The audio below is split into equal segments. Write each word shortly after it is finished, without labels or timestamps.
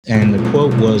And the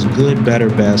quote was good, better,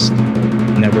 best.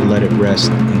 Never let it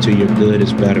rest until your good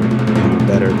is better and your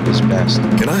better is best.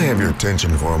 Can I have your attention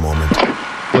for a moment?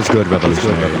 What's good,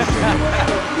 revolutionaries?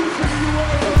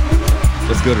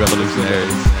 What's good,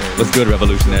 revolutionaries? What's good,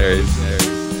 revolutionaries?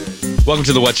 Welcome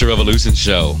to the What's Your Revolution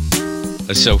show,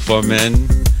 a show for men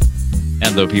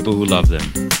and the people who love them,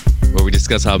 where we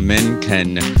discuss how men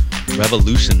can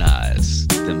revolutionize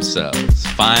themselves,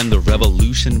 find the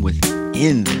revolution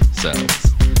within themselves.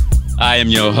 I am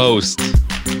your host,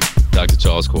 Dr.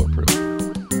 Charles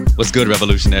Corprew. What's good,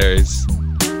 revolutionaries?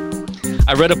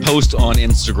 I read a post on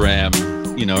Instagram,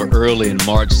 early in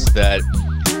March that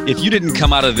if you didn't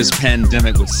come out of this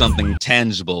pandemic with something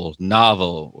tangible,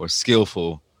 novel, or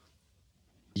skillful,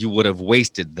 you would have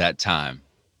wasted that time.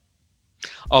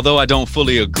 Although I don't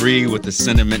fully agree with the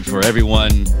sentiment for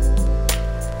everyone,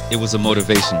 it was a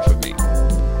motivation for me.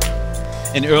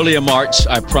 In earlier March,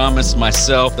 I promised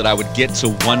myself that I would get to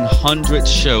 100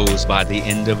 shows by the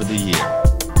end of the year.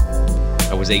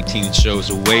 I was 18 shows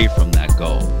away from that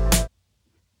goal.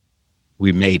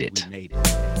 We made it.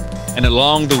 And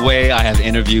along the way, I have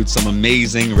interviewed some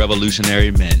amazing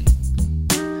revolutionary men.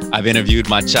 I've interviewed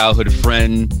my childhood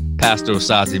friend, Pastor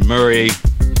Osazi Murray,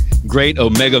 great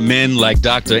Omega men like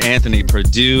Dr. Anthony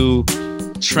Perdue,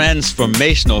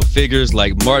 transformational figures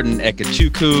like Martin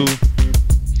Ekechukwu,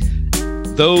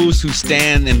 those who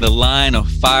stand in the line of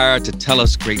fire to tell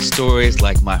us great stories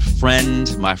like my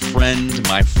friend, Muhammad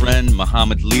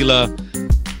Leela,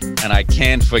 and I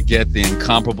can't forget the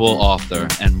incomparable author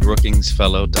and Brookings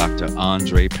fellow, Dr.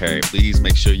 Andre Perry. Please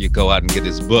make sure you go out and get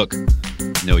his book,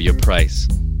 Know Your Price.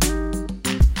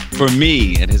 For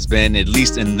me, it has been, at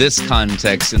least in this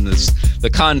context,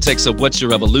 the context of What's Your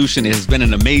Revolution, it has been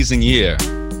an amazing year.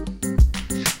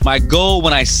 My goal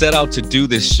when I set out to do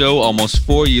this show almost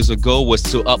 4 years ago was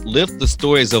to uplift the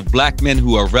stories of Black men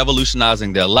who are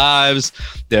revolutionizing their lives,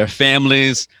 their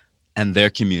families, and their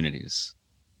communities.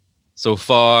 So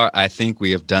far, I think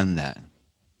we have done that.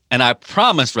 And I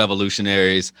promise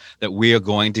revolutionaries that we are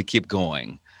going to keep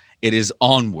going. It is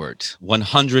onward,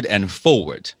 100 and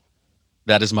forward.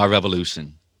 That is my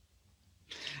revolution.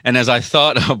 And as I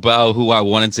thought about who I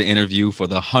wanted to interview for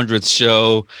the 100th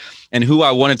show and who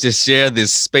I wanted to share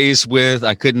this space with,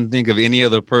 I couldn't think of any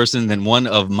other person than one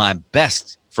of my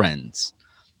best friends,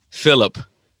 Philip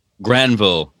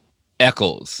Granville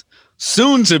Echols.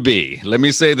 Soon to be, let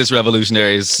me say this,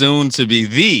 revolutionary, soon to be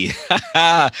the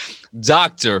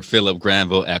Dr. Philip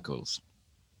Granville Echols.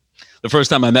 The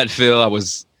first time I met Phil,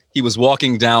 he was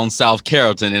walking down South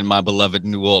Carrollton in my beloved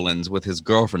New Orleans with his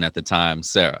girlfriend at the time,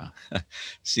 Sarah.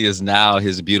 She is now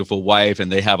his beautiful wife, and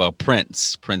they have a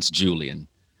Prince Julian.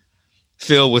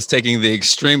 Phil was taking the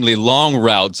extremely long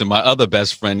route to my other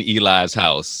best friend, Eli's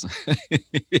house.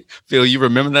 Phil, you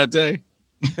remember that day?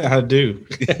 I do.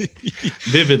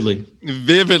 Vividly.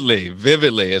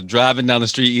 And driving down the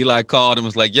street, Eli called and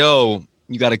was like, yo,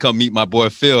 you got to come meet my boy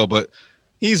Phil. But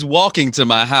he's walking to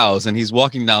my house, and he's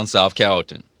walking down South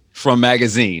Carrollton from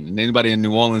Magazine. And anybody in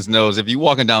New Orleans knows if you're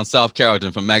walking down South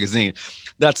Carrollton from Magazine,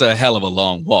 that's a hell of a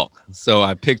long walk. So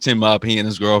I picked him up, he and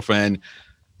his girlfriend,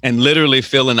 and literally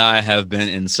Phil and I have been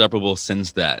inseparable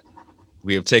since that.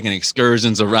 We have taken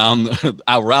excursions around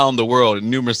the world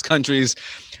in numerous countries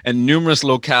and numerous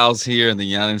locales here in the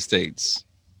United States.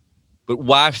 But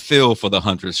why Phil for the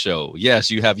 100th show? Yes,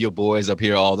 you have your boys up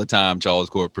here all the time, Charles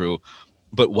Corprew,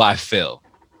 but why Phil?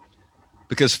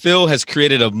 Because Phil has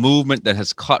created a movement that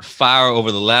has caught fire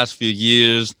over the last few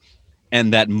years,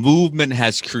 and that movement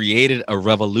has created a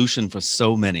revolution for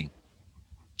so many.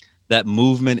 That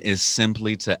movement is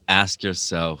simply to ask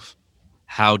yourself,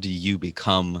 how do you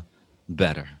become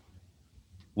better?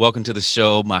 Welcome to the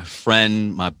show, my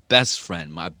friend, my best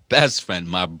friend, my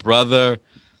brother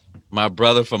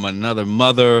from another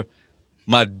mother,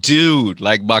 my dude,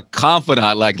 like my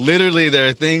confidant. Like literally there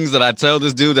are things that I tell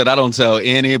this dude that I don't tell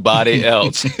anybody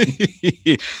else.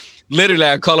 Literally,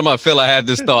 I call him up, Phil, I had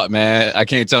this thought, man. I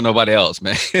can't tell nobody else,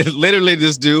 man. Literally,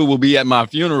 this dude will be at my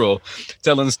funeral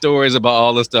telling stories about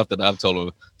all the stuff that I've told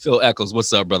him. Phil Echols,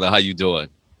 what's up, brother? How you doing?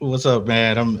 What's up,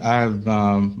 man?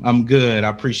 I'm good. I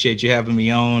appreciate you having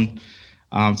me on.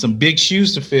 Some big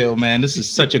shoes to fill, man. This is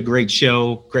such a great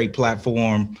show, great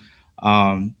platform.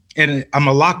 And I'm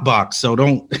a lockbox, so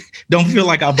don't feel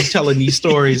like I'll be telling these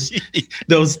stories,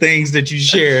 those things that you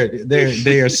shared.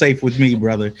 They are safe with me,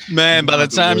 brother. Man, by the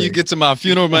time you get to my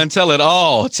funeral, man, tell it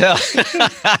all. Tell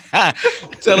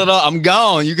it all. I'm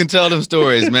gone. You can tell them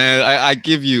stories, man. I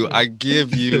give you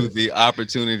the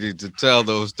opportunity to tell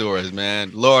those stories,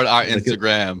 man. Lord, our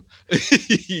Instagram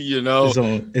You know,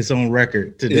 it's on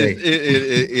record today.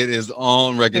 it is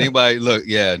on record. Anybody look?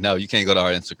 Yeah, no, you can't go to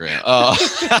our Instagram.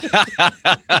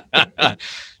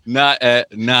 Not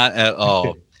at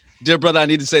all. Dear brother, I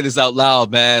need to say this out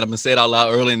loud, man. I'm gonna say it out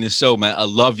loud early in the show, man. I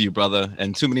love you, brother.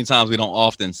 And too many times we don't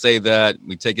often say that.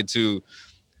 We take it, to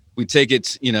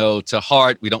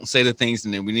heart. We don't say the things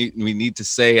and then we need to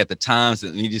say at the times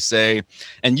that we need to say.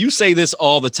 And you say this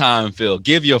all the time, Phil.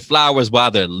 Give your flowers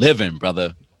while they're living,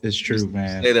 brother. It's true,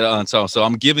 man. Say that on song. So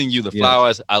I'm giving you the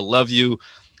flowers. I love you.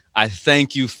 I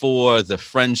thank you for the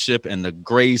friendship and the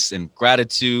grace and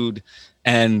gratitude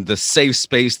and the safe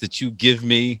space that you give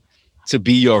me to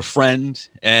be your friend.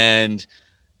 And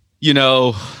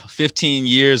 15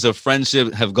 years of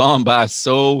friendship have gone by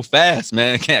so fast,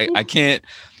 man.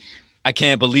 I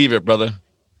can't believe it, brother.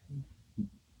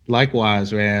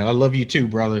 Likewise, man. I love you too,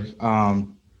 brother.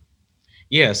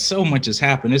 Yeah, so much has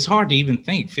happened. It's hard to even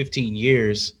think 15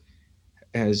 years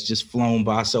has just flown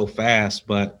by so fast,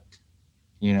 but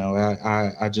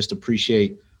I just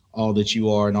appreciate all that you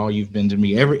are and all you've been to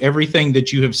me. Everything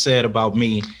that you have said about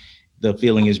me, the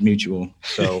feeling is mutual.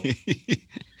 So,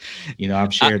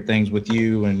 I've shared things with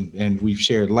you and we've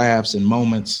shared laughs and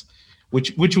moments,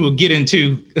 which we'll get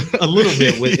into a little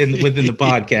bit within the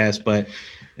podcast, but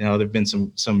there've been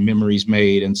some memories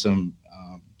made and some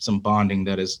bonding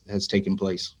that has taken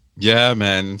place. Yeah,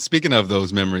 man. Speaking of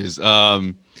those memories,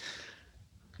 like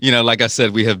I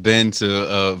said, we have been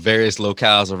to various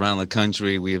locales around the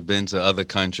country. We have been to other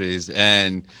countries,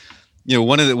 and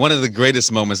one of the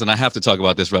greatest moments. And I have to talk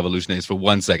about this, Revolutionaries, for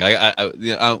 1 sec.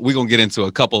 We're gonna get into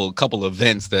a couple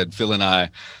events that Phil and I,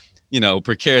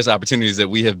 precarious opportunities that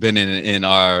we have been in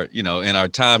our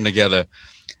time together.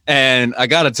 And I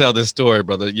gotta tell this story,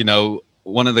 brother.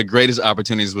 One of the greatest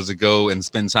opportunities was to go and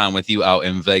spend time with you out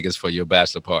in Vegas for your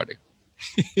bachelor party.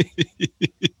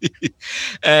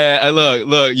 And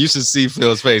look, you should see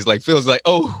Phil's face. Like Phil's like,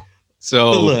 oh.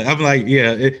 So look, I'm like,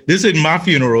 yeah, this isn't my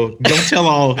funeral. Don't tell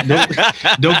all.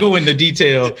 Don't go into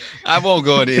detail. I won't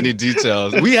go into any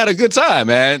details. We had a good time,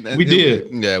 man. We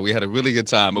did. Yeah, we had a really good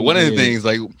time. But one of the things,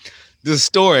 like the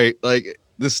story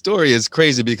is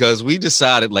crazy because we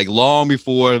decided, like, long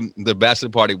before the bachelor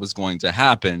party was going to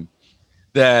happen,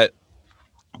 that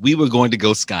we were going to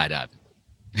go skydiving.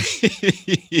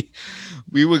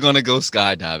 We were going to go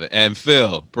skydiving. And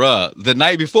Phil, bruh, the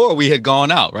night before we had gone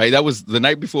out, right? That was the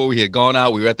night before we had gone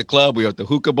out. We were at the club. We were at the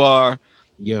hookah bar.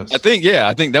 Yes. I think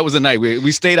that was the night.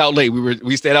 We stayed out late.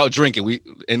 We stayed out drinking.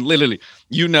 And literally,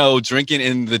 drinking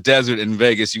in the desert in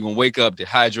Vegas, you're going to wake up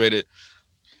dehydrated.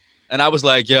 And I was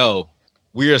like, yo,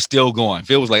 we are still going.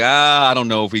 Phil was like, I don't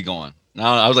know if we going.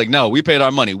 I was like, no, we paid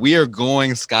our money. We are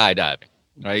going skydiving,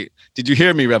 right? Did you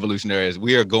hear me, Revolutionaries?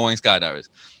 We are going skydivers.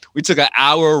 We took an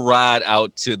hour ride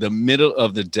out to the middle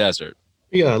of the desert.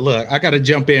 Yeah, look, I got to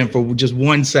jump in for just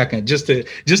 1 second, just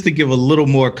to give a little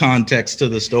more context to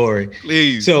the story.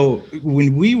 Please. So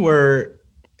when we were,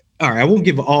 all right, I won't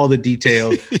give all the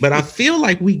details, but I feel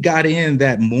like we got in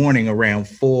that morning around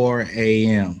 4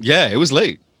 a.m. Yeah, it was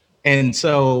late. And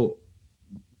so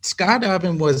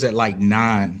skydiving was at like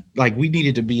 9. Like we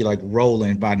needed to be like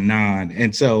rolling by 9.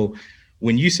 And so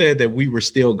when you said that we were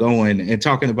still going and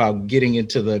talking about getting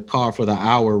into the car for the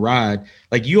hour ride,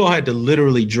 like you all had to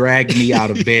literally drag me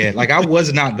out of bed. Like I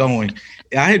was not going.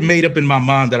 I had made up in my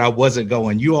mind that I wasn't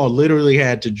going. You all literally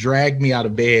had to drag me out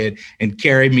of bed and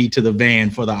carry me to the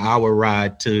van for the hour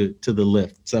ride to the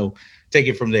lift. So take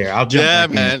it from there. I'll jump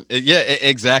back man. In. Yeah,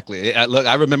 exactly. Look,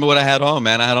 I remember what I had on,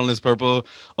 man. I had on this purple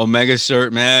Omega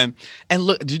shirt, man. And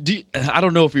look, I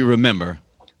don't know if you remember,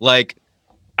 like,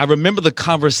 I remember the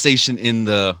conversation in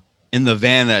the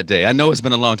van that day. I know it's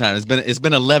been a long time. It's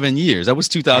been 11 years. That was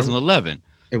 2011.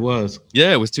 It was.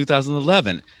 Yeah, it was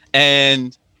 2011.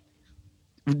 And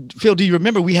Phil, do you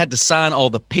remember we had to sign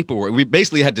all the paperwork? We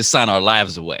basically had to sign our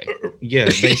lives away. Yeah,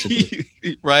 basically.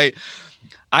 Right.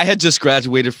 I had just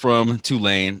graduated from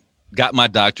Tulane, got my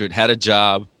doctorate, had a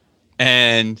job,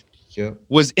 and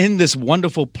was in this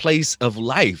wonderful place of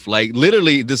life. Like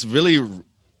literally this really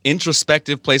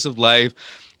introspective place of life.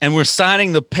 And we're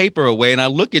signing the paper away. And I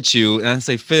look at you and I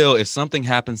say, Phil, if something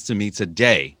happens to me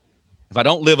today, if I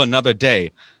don't live another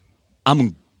day,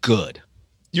 I'm good.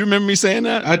 You remember me saying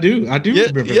that? I do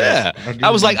remember that. I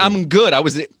was like, I'm good.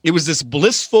 It was this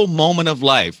blissful moment of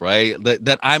life, right?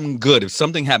 That I'm good if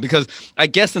something happened. Because I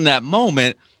guess in that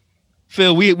moment,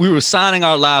 Phil, we were signing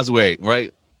our lives away,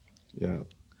 right? Yeah.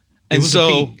 And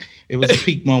so it was a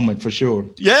peak moment for sure.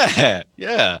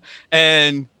 Yeah.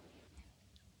 And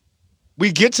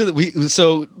we get to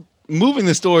so moving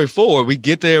the story forward, we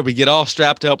get there, we get all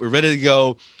strapped up, we're ready to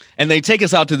go, and they take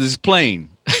us out to this plane,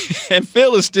 and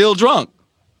Phil is still drunk.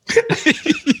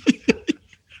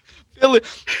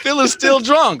 Phil is still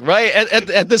drunk, right?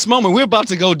 At this moment, we're about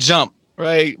to go jump,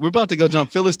 right? We're about to go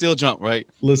jump. Phil is still drunk, right?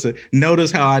 Listen,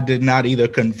 notice how I did not either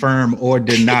confirm or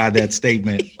deny that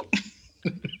statement.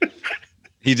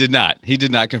 He did not. He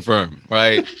did not confirm,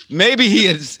 right? Maybe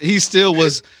he still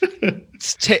was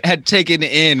had taken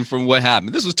in from what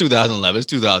happened. This was 2011. It's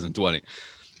 2020.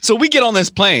 So we get on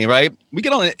this plane, right? We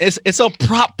get on it. It's a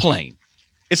prop plane.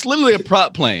 It's literally a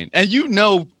prop plane. And you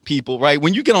know, people, right?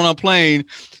 When you get on a plane,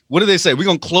 what do they say? We're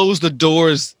going to close the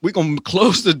doors. We're going to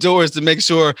close the doors to make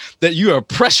sure that you are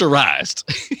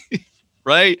pressurized,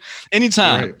 right?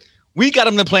 Anytime. Right. We got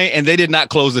on the plane and they did not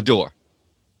close the door.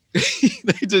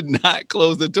 They did not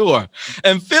close the door.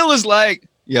 And Phil is like,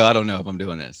 yo, I don't know if I'm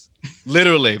doing this.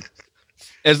 Literally.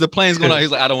 As the plane's going on, he's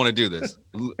like, I don't want to do this.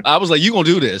 I was like, you going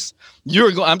to do this.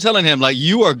 I'm telling him, like,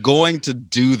 you are going to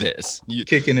do this.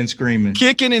 Kicking and screaming.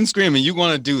 Kicking and screaming. You're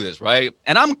going to do this, right?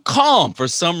 And I'm calm for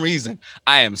some reason.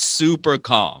 I am super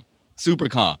calm. Super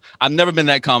calm. I've never been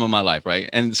that calm in my life, right?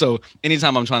 And so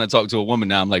anytime I'm trying to talk to a woman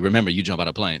now, I'm like, remember, you jump out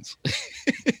of planes.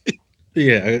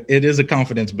 Yeah, it is a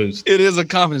confidence boost. It is a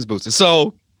confidence booster.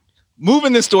 So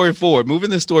moving this story forward,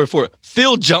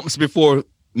 Phil jumps before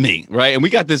me, right? And we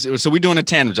got this. So we're doing a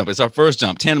tandem jump. It's our first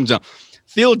tandem jump.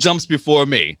 Phil jumps before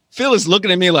me. Phil is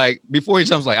looking at me like, before he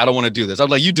jumps, like, I don't want to do this. I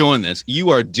was like, you doing this. You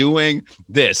are doing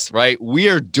this, right? We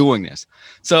are doing this.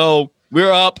 So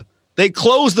we're up. They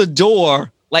close the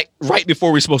door like right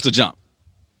before we're supposed to jump.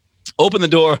 Open the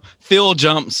door. Phil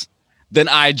jumps. Then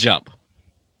I jump.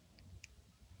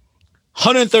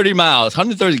 130 miles,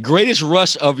 130, greatest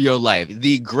rush of your life,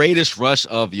 the greatest rush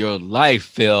of your life,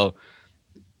 Phil.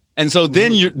 And so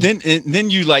then you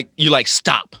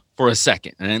stop for a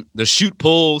second, and the chute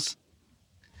pulls,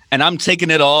 and I'm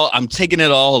taking it all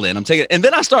in. And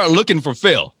then I start looking for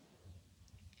Phil.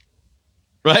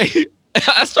 Right?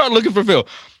 I start looking for Phil.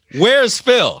 Where's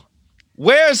Phil?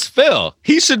 Where's Phil?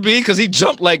 He should be, because he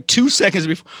jumped like 2 seconds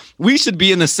before. We should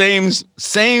be in the same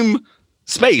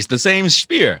space, the same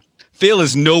sphere. Phil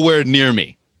is nowhere near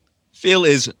me. Phil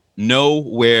is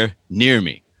nowhere near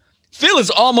me. Phil is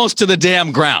almost to the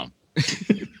damn ground.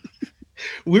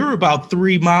 We were about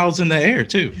 3 miles in the air,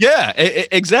 too. Yeah,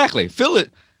 exactly.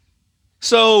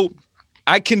 So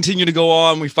I continue to go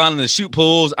on. We find the chute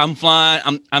pulls. I'm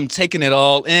flying. I'm taking it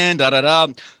all in.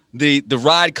 The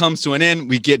ride comes to an end.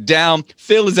 We get down.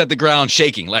 Phil is at the ground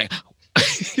shaking, like,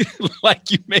 like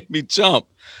you made me jump.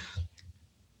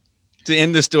 To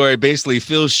end the story, basically,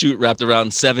 Phil's chute wrapped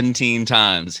around 17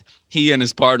 times. He and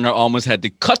his partner almost had to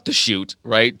cut the chute,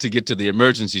 right, to get to the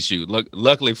emergency chute.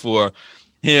 Luckily for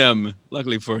him,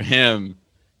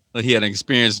 that he had an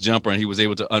experienced jumper and he was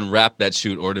able to unwrap that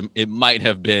chute, or it might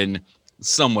have been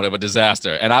somewhat of a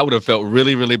disaster. And I would have felt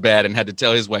really, really bad and had to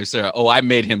tell his wife, Sarah, oh, I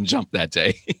made him jump that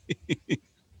day.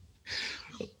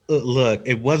 Look,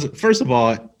 first of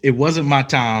all, it wasn't my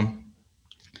time.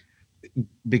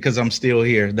 Because I'm still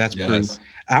here. That's proof.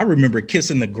 I remember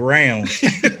kissing the ground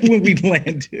when we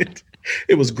landed.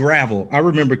 It was gravel. I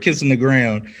remember kissing the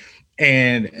ground.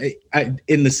 And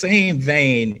in the same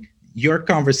vein, your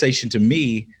conversation to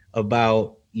me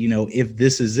about, if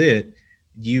this is it,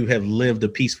 you have lived a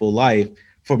peaceful life.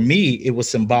 For me, it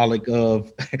was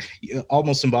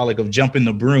almost symbolic of jumping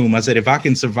the broom. I said, if I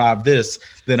can survive this,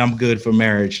 then I'm good for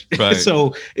marriage. Right.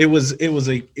 So it was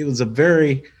a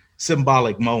very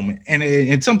symbolic moment, and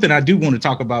it's something I do want to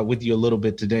talk about with you a little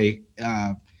bit today,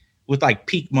 with like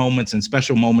peak moments and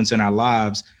special moments in our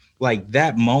lives. Like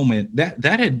that moment that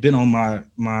had been on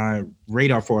my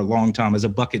radar for a long time as a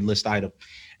bucket list item.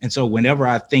 And so whenever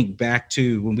I think back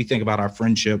to when we think about our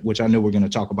friendship, which I know we're going to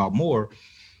talk about more,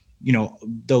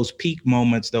 those peak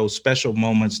moments, those special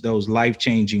moments, those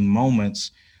life-changing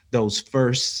moments, those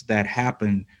firsts that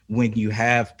happen when you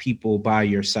have people by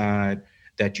your side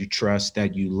that you trust,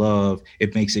 that you love,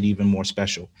 it makes it even more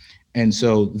special. And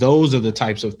so those are the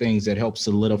types of things that help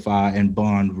solidify and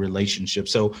bond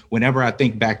relationships. So whenever I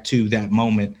think back to that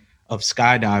moment of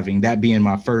skydiving, that being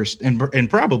my first and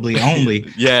probably only.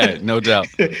 Yeah, no doubt.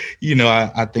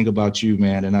 I think about you,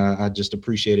 man, and I just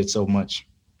appreciate it so much.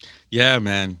 Yeah,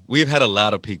 man. We've had a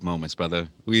lot of peak moments, brother.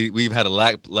 We've had a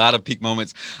lot of peak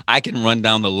moments. I can run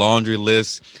down the laundry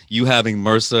list. You having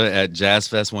MRSA at Jazz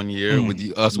Fest one year with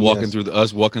us walking through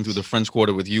the French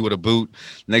Quarter with you with a boot.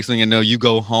 Next thing you know, you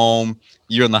go home.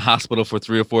 You're in the hospital for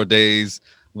 3 or 4 days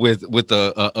with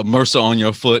a MRSA on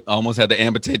your foot. Almost had to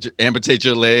amputate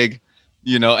your leg.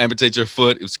 Amputate your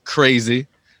foot. It was crazy.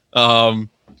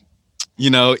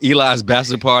 Eli's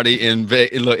bachelor party in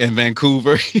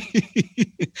Vancouver.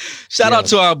 Shout out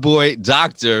to our boy,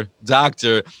 Dr.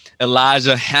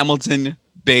 Elijah Hamilton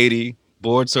Beatty.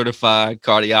 board certified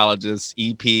cardiologist,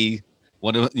 EP,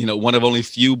 one of only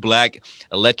few black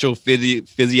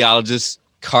electrophysiologists,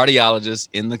 cardiologists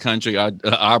in the country.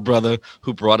 Our brother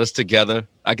who brought us together.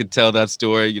 I could tell that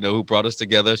story. Who brought us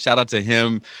together. Shout out to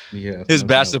him. Yeah, His no doubt.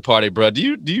 bachelor party, bro. Do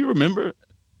you remember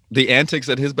the antics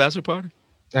at his bachelor party?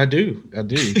 I do. I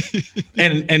do.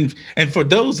 And for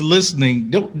those listening,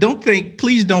 don't think,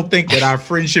 please don't think that our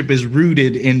friendship is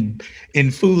rooted in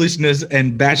foolishness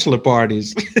and bachelor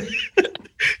parties.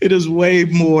 It is way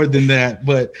more than that,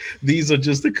 but these are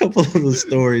just a couple of the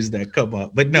stories that come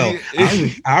up. But no,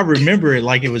 I remember it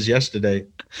like it was yesterday.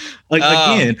 Like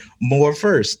again, more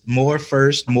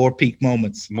peak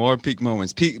moments. More peak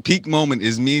moments. Peak moment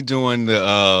is me doing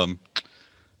the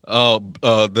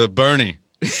Bernie.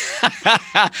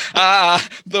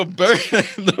 The burn.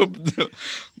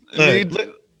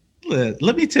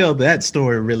 Let me tell that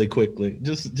story really quickly.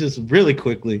 Just really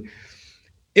quickly.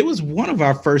 It was one of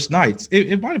our first nights.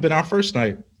 It might have been our first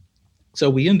night. So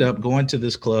we end up going to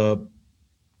this club.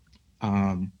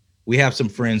 We have some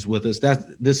friends with us.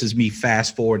 This is me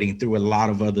fast forwarding through a lot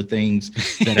of other things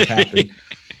that have happened.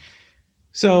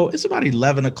 So it's about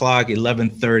 11 o'clock,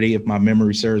 11:30, if my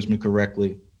memory serves me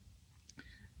correctly.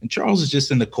 And Charles is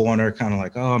just in the corner, kind of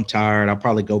like, oh, I'm tired. I'll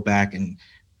probably go back and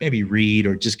maybe read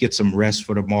or just get some rest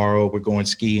for tomorrow. We're going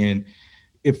skiing.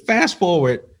 If fast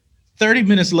forward 30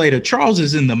 minutes later, Charles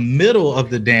is in the middle of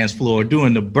the dance floor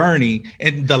doing the Bernie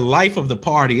and the life of the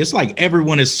party. It's like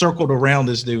everyone is circled around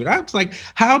this dude. I was like,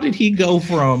 how did he go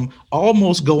from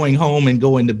almost going home and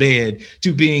going to bed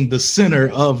to being the center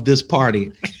of this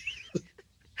party?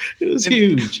 It was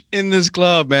huge in this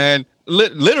club, man.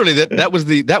 Literally, that was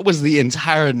the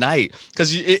entire night,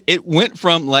 because it went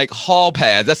from like hall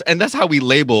pads. That's how we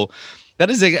label. That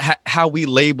is how we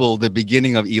label the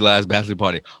beginning of Eli's bachelor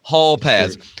party. Hall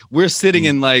pads. We're sitting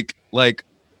in like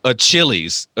a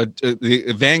Chili's,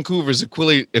 Vancouver's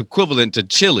equivalent to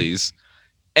Chili's,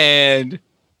 and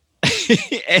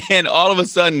and all of a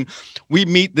sudden we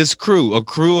meet this crew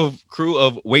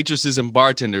of waitresses and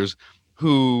bartenders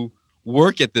who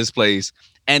work at this place,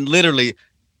 and literally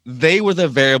they were the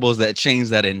variables that changed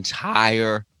that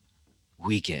entire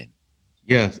weekend.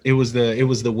 Yeah, it was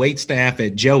the wait staff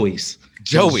at Joey's.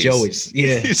 Joey's.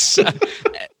 Yeah.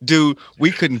 Dude,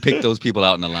 we couldn't pick those people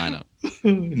out in the lineup.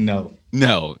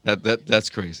 No, that's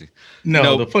crazy.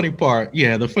 No, the funny part,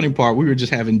 we were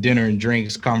just having dinner and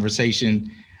drinks,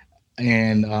 conversation,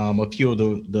 and a few of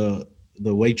the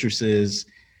waitresses,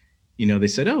 they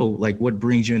said, oh, like, what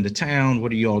brings you into town?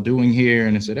 What are you all doing here?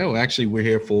 And I said, oh, actually, we're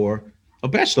here for a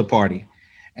bachelor party.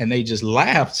 And they just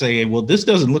laughed, saying, well, this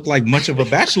doesn't look like much of a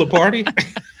bachelor party.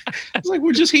 It's like,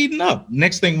 we're just heating up.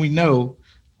 Next thing we know,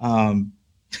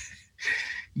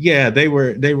 they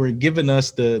were giving us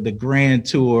the grand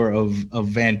tour of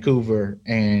Vancouver,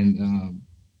 and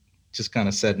just kind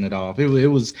of setting it off. It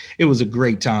was a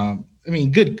great time. I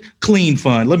mean, good, clean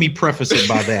fun. Let me preface it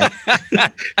by that.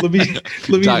 let me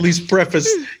at least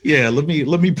preface. Yeah, let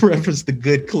me preface the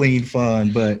good, clean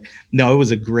fun. But no, it was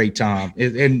a great time,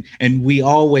 and we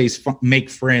always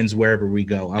make friends wherever we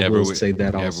go. I will say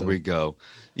that also. Wherever we go,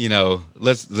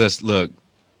 let's look.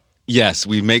 Yes,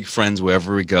 we make friends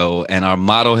wherever we go, and our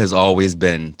motto has always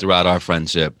been throughout our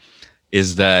friendship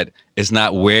is that it's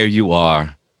not where you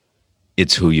are,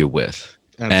 it's who you're with.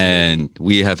 Absolutely. And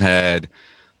we have had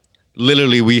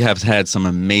some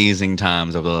amazing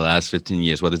times over the last 15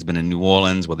 years, whether it's been in New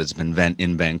Orleans, whether it's been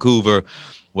in Vancouver,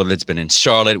 whether it's been in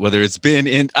Charlotte, whether it's been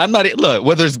in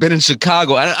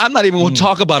Chicago. I'm not even going to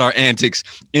talk about our antics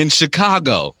in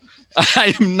Chicago.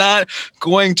 I am not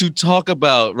going to talk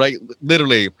about, right?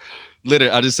 Literally,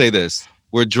 I'll just say this.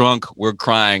 We're drunk, we're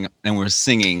crying, and we're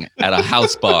singing at a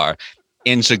house bar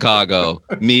in Chicago.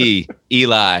 Me,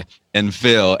 Eli, and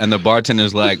Phil, and the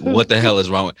bartender's like, what the hell is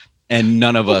wrong with? And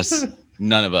none of us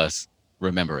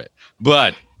remember it.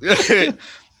 But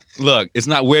look, it's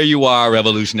not where you are,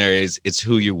 revolutionaries. It's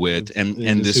who you're with. And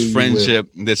this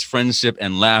friendship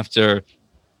and laughter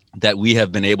that we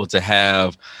have been able to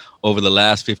have over the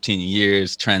last 15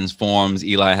 years transforms.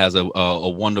 Eli has a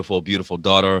wonderful, beautiful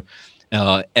daughter,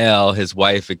 Elle, his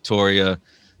wife, Victoria,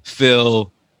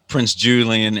 Phil, Prince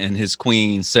Julian, and his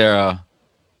queen, Sarah,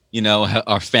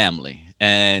 our family.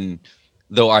 And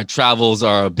though our travels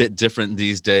are a bit different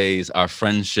these days, our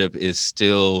friendship is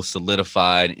still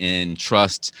solidified in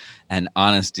trust and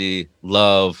honesty,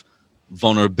 love,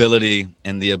 vulnerability,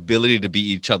 and the ability to be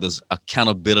each other's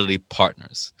accountability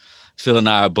partners. Phil and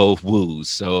I are both woos,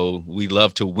 so we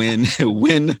love to win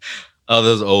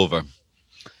others over.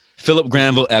 Philip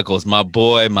Granville Echols, my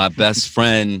boy, my best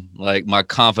friend, like my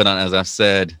confidant, as I've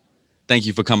said, thank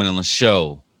you for coming on the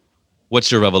show. What's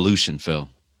your revolution, Phil?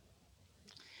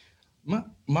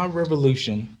 My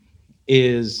revolution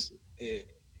is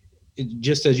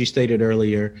just as you stated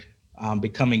earlier,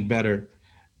 becoming better.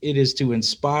 It is to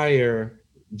inspire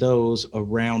those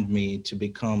around me to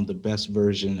become the best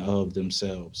version of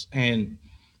themselves. And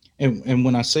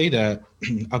when I say that,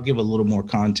 I'll give a little more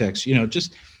context.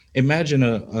 Just imagine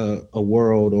a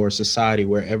world or a society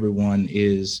where everyone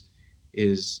is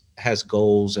has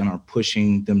goals and are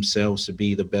pushing themselves to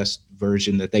be the best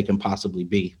version that they can possibly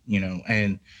be.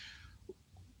 And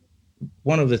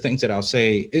one of the things that I'll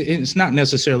say, it's not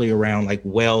necessarily around like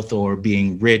wealth or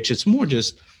being rich. It's more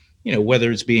just,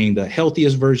 whether it's being the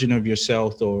healthiest version of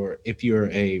yourself, or if you're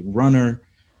a runner,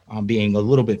 being a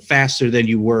little bit faster than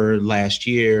you were last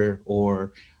year,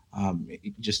 or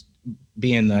just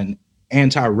being an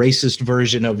anti-racist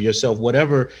version of yourself,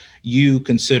 whatever you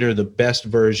consider the best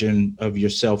version of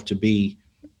yourself to be,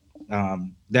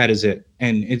 that is it.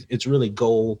 And it's really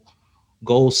goal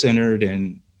centered,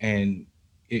 and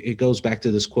it goes back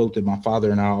to this quote that my father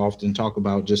and I often talk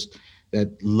about, just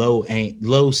that low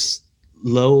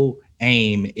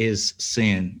aim is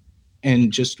sin.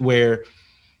 And just where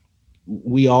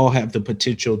we all have the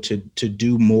potential to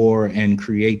do more and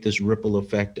create this ripple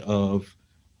effect of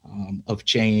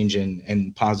change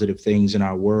and positive things in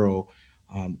our world.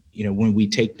 When we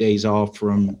take days off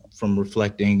from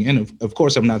reflecting, and of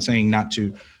course, I'm not saying not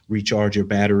to recharge your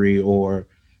battery or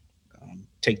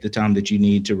take the time that you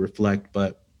need to reflect.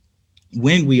 But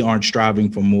when we aren't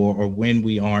striving for more, or when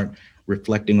we aren't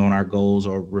reflecting on our goals,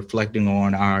 or reflecting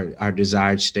on our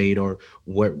desired state, or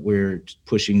what we're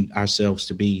pushing ourselves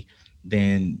to be,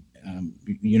 then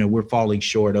we're falling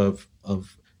short of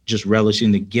just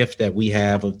relishing the gift that we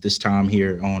have of this time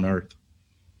here on earth.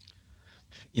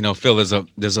 Phil,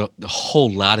 there's a whole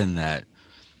lot in that.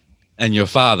 And your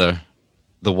father,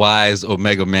 the wise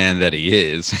Omega man that he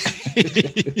is,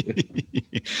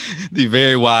 the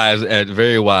very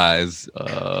wise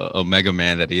Omega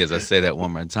man that he is. I say that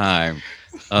one more time.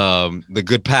 The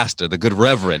good pastor, the good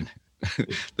reverend,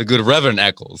 the good Reverend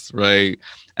Echols, right?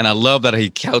 And I love that he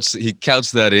counts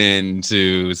that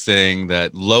into saying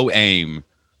that low aim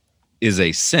is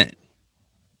a sin.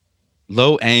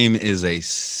 Low aim is a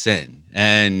sin,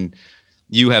 and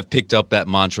you have picked up that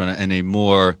mantra in a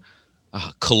more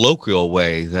colloquial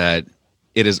way, that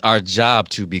it is our job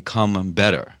to become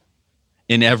better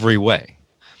in every way.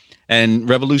 And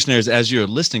revolutionaries, as you're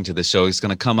listening to the show, it's going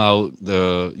to come out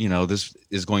this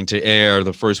is going to air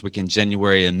the first week in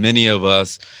January, and many of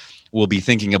us will be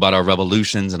thinking about our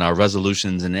revolutions and our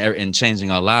resolutions and changing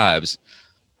our lives.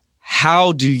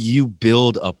 How do you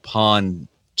build upon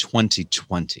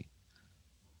 2020?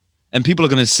 And people are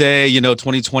going to say,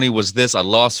 2020 was this. I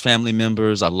lost family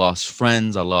members. I lost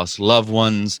friends. I lost loved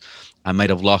ones. I might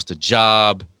have lost a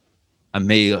job. I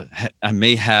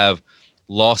may have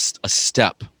lost a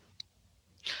step.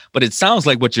 But it sounds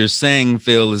like what you're saying,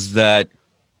 Phil, is that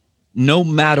no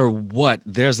matter what,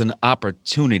 there's an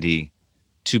opportunity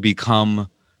to become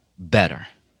better.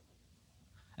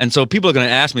 And so people are going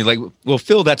to ask me, like, well,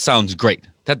 Phil, that sounds great.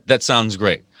 That sounds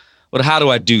great. But how do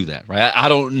I do that, right? I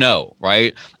don't know,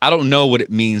 right? I don't know what it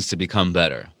means to become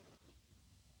better.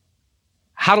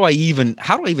 How do I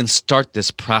even start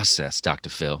this process, Dr.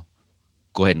 Phil?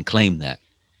 Go ahead and claim that.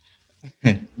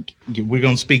 We're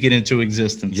going to speak it into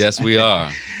existence. Yes, we are.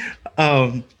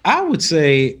 I would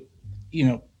say,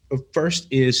 first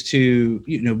is to,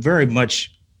 very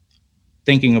much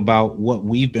thinking about what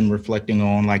we've been reflecting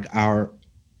on, like our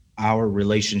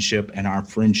relationship and our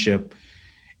friendship,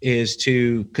 is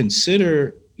to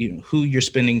consider, who you're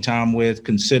spending time with,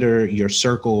 consider your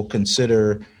circle,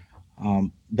 consider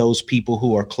those people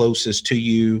who are closest to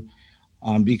you,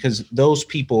 because those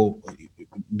people,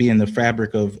 being the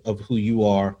fabric of who you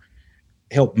are,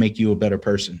 help make you a better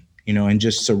person. And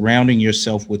just surrounding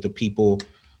yourself with the people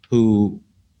who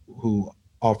who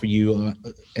offer you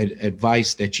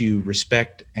advice that you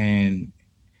respect and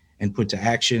put to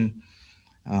action.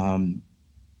 Um,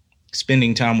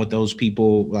 Spending time with those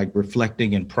people, like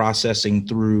reflecting and processing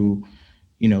through,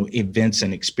 events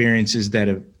and experiences that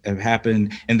have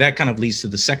happened. And that kind of leads to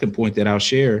the second point that I'll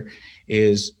share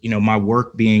is, my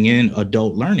work being in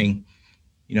adult learning.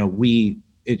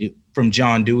 From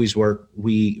John Dewey's work,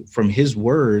 from his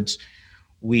words,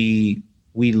 we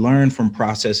we learn from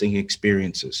processing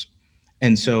experiences.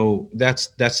 And so that's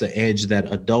the edge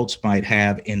that adults might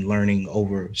have in learning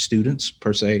over students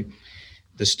per se.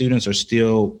 The students are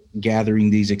still gathering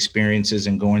these experiences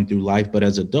and going through life, but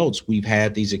as adults, we've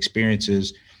had these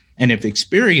experiences. And if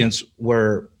experience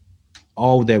were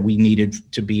all that we needed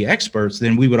to be experts,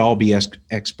 then we would all be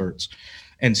experts.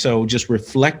 And so just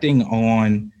reflecting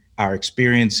on our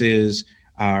experiences,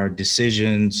 our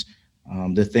decisions,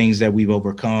 the things that we've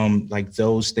overcome, like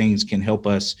those things can help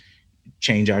us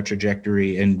change our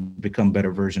trajectory and become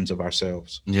better versions of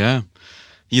ourselves. Yeah.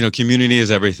 Community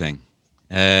is everything.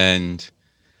 And,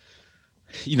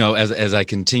 as I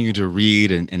continue to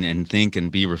read and think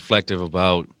and be reflective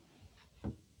about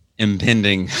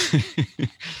impending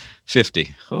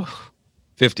 50, oh,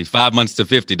 50, 5 months to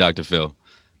 50, Dr. Phil.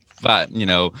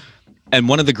 And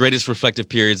one of the greatest reflective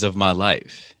periods of my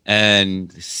life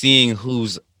and seeing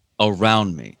who's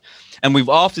around me. And we've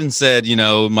often said,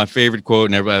 my favorite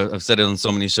quote, and I've said it on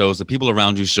so many shows, the people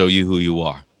around you show you who you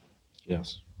are.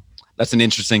 Yes. That's an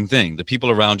interesting thing. The people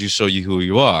around you show you who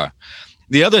you are.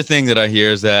 The other thing that I hear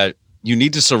is that you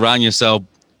need to surround yourself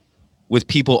with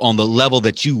people on the level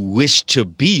that you wish to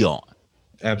be on,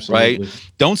 right? Absolutely.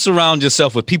 Don't surround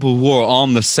yourself with people who are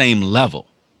on the same level,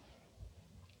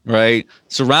 right?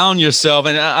 Surround yourself.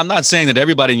 And I'm not saying that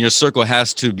everybody in your circle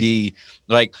has to be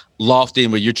like lofty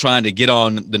and where you're trying to get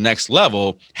on the next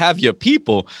level. Have your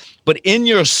people, but in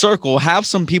your circle, have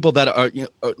some people that are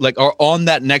are on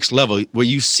that next level where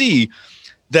you see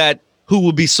that who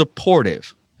will be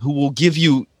supportive, who will give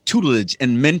you tutelage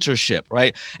and mentorship,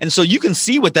 right? And so you can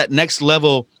see what that next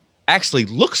level actually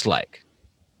looks like.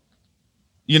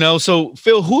 So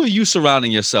Phil, who are you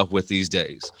surrounding yourself with these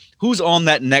days? Who's on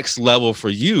that next level for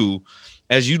you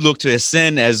as you look to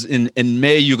ascend? As in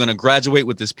May, you're going to graduate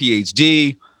with this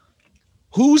PhD.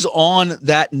 Who's on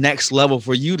that next level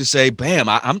for you to say, bam,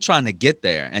 I'm trying to get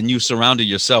there, and you surrounded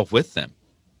yourself with them?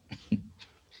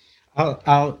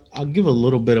 I'll give a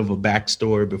little bit of a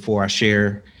backstory before I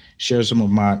share some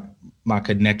of my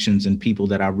connections and people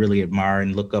that I really admire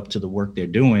and look up to the work they're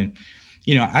doing.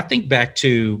 I think back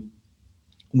to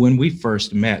when we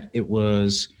first met. I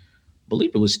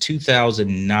believe it was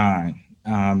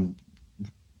 2009.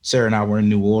 Sarah and I were in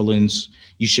New Orleans.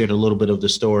 You shared a little bit of the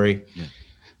story. Yeah.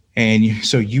 And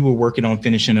so you were working on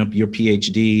finishing up your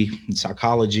PhD in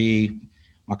psychology.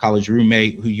 My college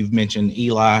roommate, who you've mentioned,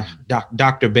 Eli,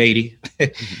 Dr. Beatty,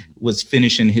 was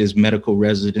finishing his medical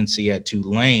residency at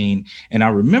Tulane. And I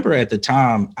remember at the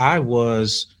time I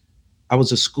was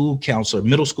a school counselor,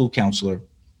 middle school counselor,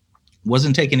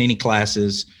 wasn't taking any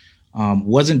classes,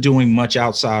 wasn't doing much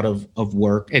outside of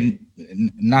work. And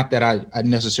not that I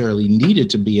necessarily needed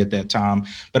to be at that time,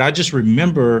 but I just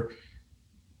remember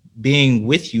being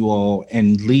with you all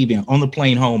and leaving on the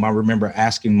plane home. I remember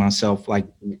asking myself, like,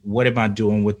 what am I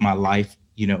doing with my life?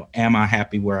 Am I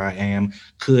happy where I am?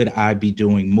 Could I be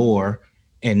doing more?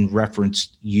 And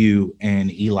referenced you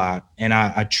and Eli. And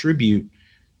I attribute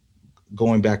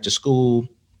going back to school,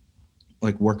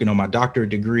 like working on my doctorate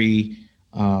degree,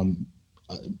 um,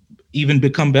 uh, even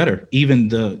become better. Even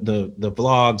the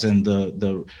vlogs and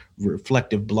the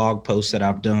reflective blog posts that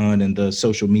I've done and the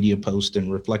social media posts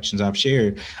and reflections I've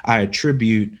shared, I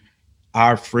attribute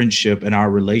our friendship and our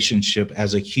relationship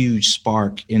as a huge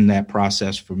spark in that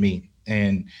process for me.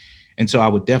 And so I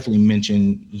would definitely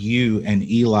mention you and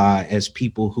Eli as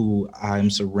people who I'm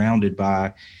surrounded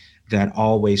by that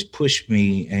always push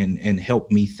me and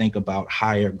help me think about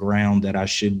higher ground that I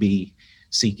should be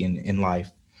seeking in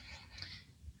life.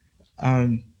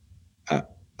 Um, I,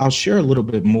 I'll share a little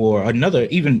bit more. Another,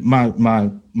 even my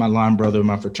line brother,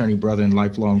 my fraternity brother and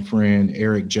lifelong friend,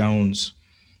 Eric Jones.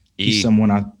 He's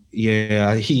someone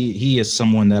yeah, he is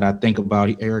someone that I think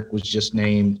about. Eric was just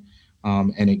named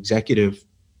an executive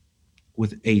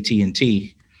with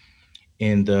AT&T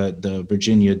in the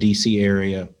Virginia DC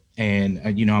area, and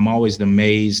I'm always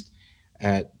amazed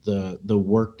at the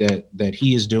work that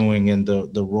he is doing and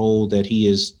the roles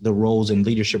and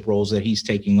leadership roles that he's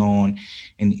taking on.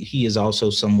 And he is also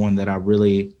someone that I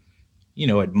really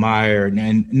admire,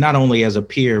 and not only as a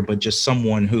peer but just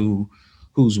someone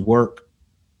whose work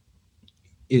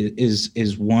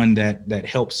is one that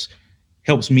helps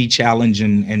me challenge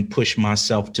and push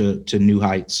myself to new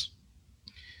heights.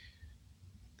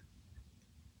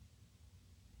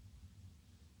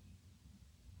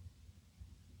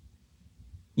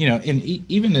 And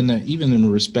even in the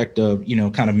respect of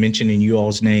kind of mentioning you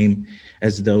all's name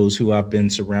as those who I've been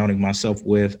surrounding myself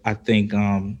with, I think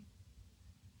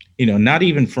not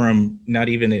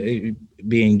even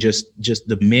being just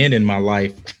the men in my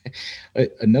life.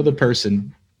 Another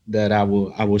person that I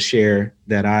will share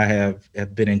that I have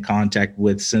been in contact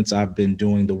with since I've been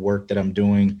doing the work that I'm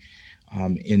doing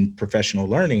in professional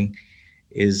learning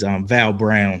is Val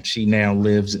Brown. She now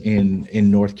lives in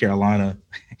North Carolina.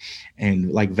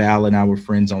 And like Val and I were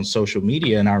friends on social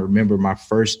media. And I remember my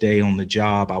first day on the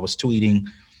job, I was tweeting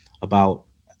about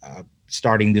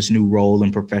starting this new role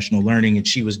in professional learning. And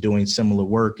she was doing similar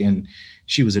work. And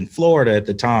she was in Florida at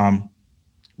the time,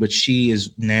 but she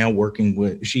is now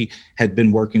she had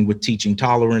been working with Teaching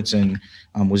Tolerance and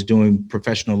was doing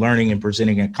professional learning and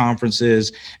presenting at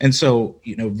conferences. And so,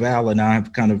 Val and I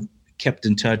have kind of kept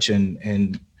in touch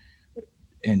and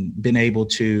been able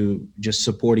to just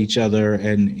support each other,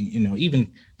 and even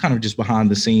kind of just behind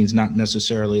the scenes, not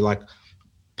necessarily like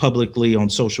publicly on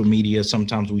social media.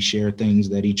 Sometimes we share things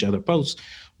that each other posts,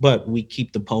 but we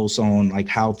keep the pulse on like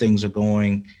how things are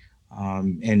going,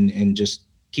 and just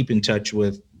keep in touch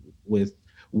with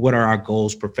what are our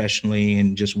goals professionally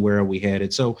and just where are we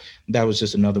headed. So that was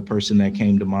just another person that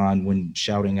came to mind when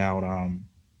shouting out,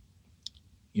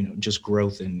 just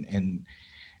growth and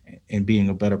being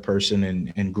a better person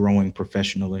and growing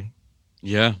professionally.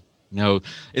 Yeah. No,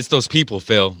 it's those people,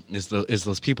 Phil. It's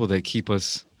those people that keep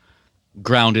us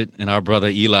grounded. And our brother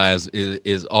Eli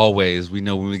is always, we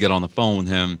know when we get on the phone with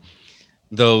him,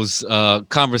 those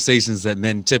conversations that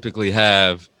men typically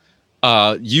have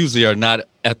usually are not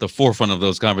at the forefront of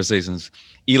those conversations.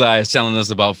 Eli is telling us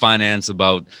about finance,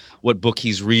 about what book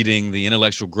he's reading, the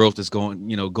intellectual growth that's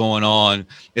going on.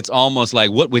 It's almost like,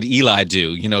 what would Eli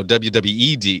do?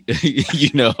 WWED,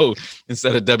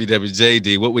 instead of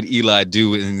WWJD, what would Eli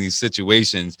do in these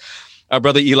situations? Our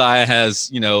brother Eli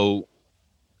has,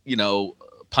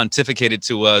 pontificated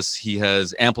to us. He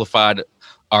has amplified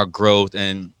our growth,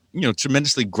 and,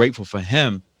 tremendously grateful for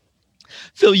him.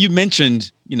 Phil, you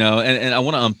mentioned, and I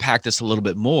want to unpack this a little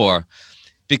bit more,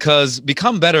 because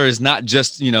become better is not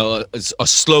just, a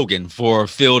slogan for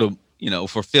Phil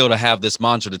to have this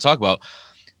mantra to talk about.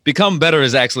 Become better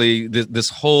is actually this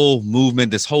whole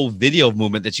movement, this whole video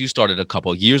movement that you started a couple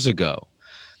of years ago.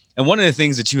 And one of the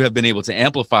things that you have been able to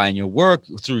amplify in your work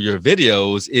through your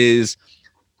videos is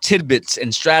tidbits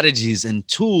and strategies and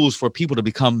tools for people to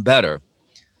become better.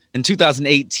 In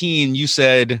 2018, you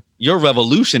said your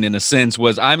revolution, in a sense,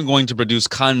 was, I'm going to produce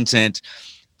content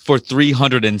for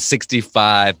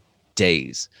 365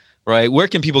 days, right? Where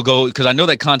can people go? Because I know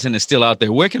that content is still out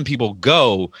there. Where can people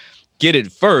go, get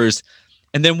it first?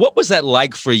 And then what was that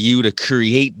like for you to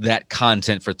create that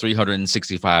content for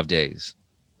 365 days?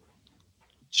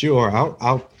 Sure,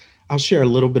 I'll share a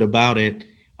little bit about it.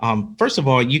 First of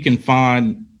all, you can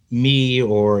find me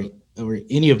or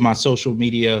any of my social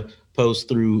media post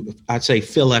through, I'd say,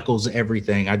 Phil Echols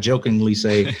Everything. I jokingly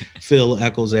say Phil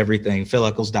Echols Everything,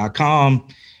 philechols.com,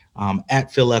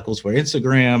 at Phil Echols for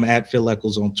Instagram, at Phil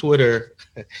Echols on Twitter,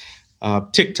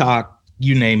 TikTok,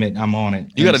 you name it, I'm on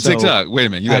it. You got a TikTok? Wait a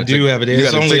minute. I do have it.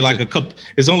 It's only like a couple.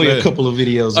 It's only a couple of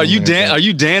videos. Are you are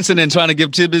you dancing and trying to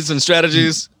give tidbits and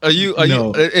strategies? Are you?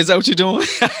 Is that what you're doing?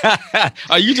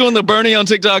 Are you doing the Bernie on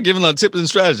TikTok, giving a tips and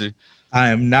strategy? I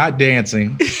am not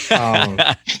dancing.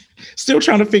 Still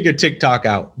trying to figure TikTok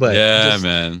out, but yeah,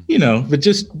 man. But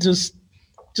just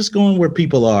going where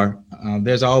people are.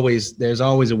 There's always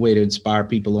a way to inspire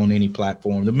people on any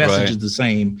platform. The message is the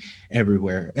same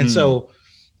everywhere, and so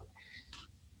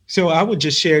I would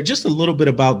just share just a little bit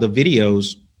about the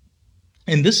videos,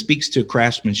 and this speaks to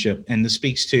craftsmanship, and this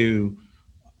speaks to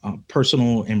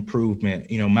personal improvement.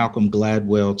 Malcolm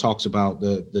Gladwell talks about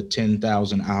the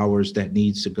 10,000 hours that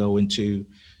needs to go into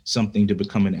something to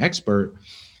become an expert.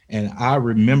 And I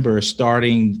remember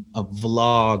starting a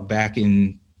vlog back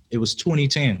in, it was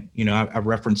 2010. I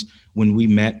referenced when we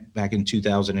met back in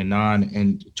 2009,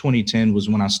 and 2010 was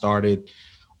when I started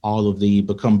all of the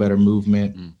Become Better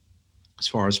movement as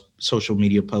far as social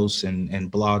media posts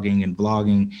and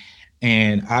blogging.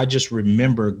 And I just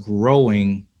remember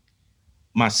growing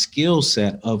my skill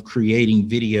set of creating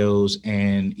videos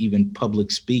and even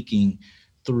public speaking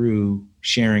through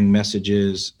sharing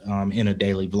messages in a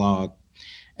daily vlog.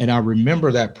 And I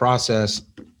remember that process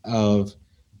of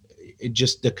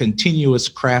just the continuous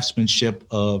craftsmanship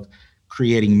of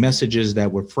creating messages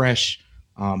that were fresh,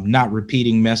 not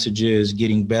repeating messages,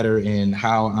 getting better in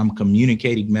how I'm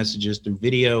communicating messages through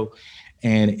video.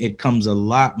 And it comes a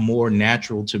lot more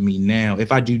natural to me now.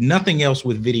 If I do nothing else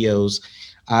with videos,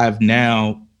 I've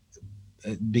now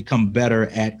become better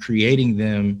at creating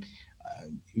them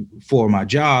for my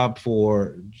job,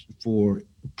 for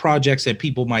projects that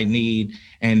people might need.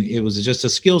 And it was just a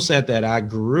skill set that I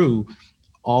grew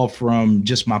all from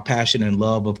just my passion and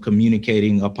love of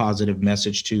communicating a positive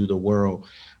message to the world.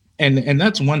 And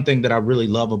that's one thing that I really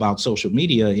love about social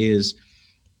media is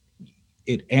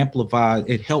it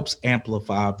helps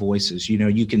amplify voices.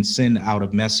 You can send out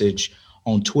a message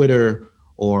on Twitter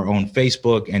or on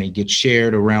Facebook and it gets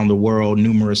shared around the world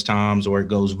numerous times, or it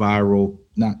goes viral.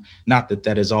 Not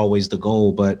that is always the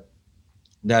goal, but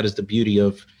that is the beauty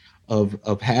of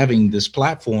having this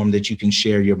platform that you can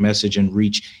share your message and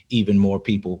reach even more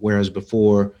people. Whereas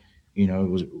before, it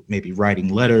was maybe writing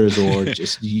letters or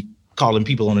just calling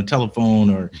people on the telephone,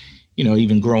 or,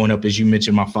 even growing up, as you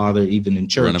mentioned, my father, even in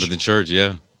Growing up church. in the church,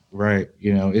 yeah. Right.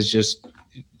 It's just,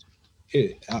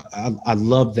 I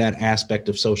love that aspect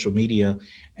of social media.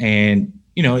 And,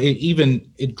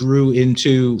 it grew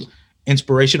into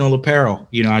inspirational apparel.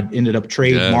 I ended up Yes.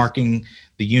 trademarking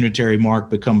the unitary mark,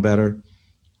 Become Better.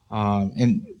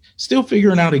 And still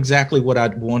figuring out exactly what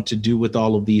I'd want to do with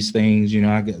all of these things.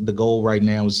 The goal right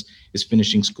now is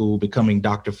finishing school, becoming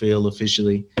Dr. Phil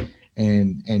officially,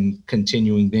 and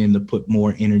continuing then to put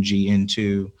more energy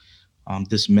into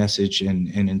this message,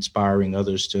 and inspiring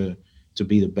others to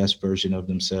be the best version of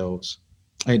themselves.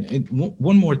 And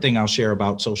one more thing I'll share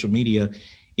about social media,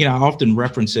 I often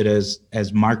reference it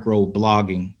as micro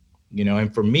blogging,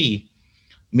 and for me,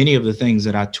 many of the things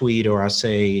that I tweet or I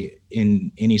say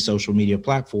in any social media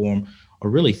platform are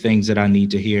really things that I need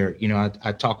to hear.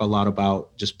 I talk a lot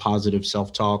about just positive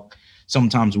self-talk.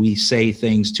 Sometimes we say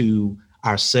things to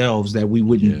ourselves that we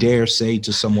wouldn't Yeah. dare say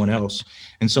to someone else.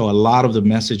 And so a lot of the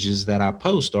messages that I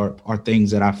post are things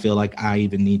that I feel like I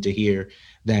even need to hear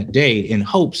that day, in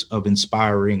hopes of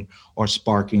inspiring or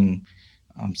sparking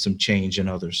some change in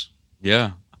others.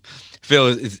 Yeah.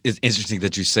 Phil, it's interesting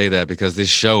that you say that, because this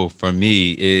show for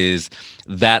me is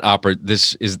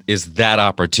this is that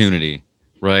opportunity,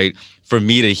 right? For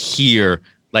me to hear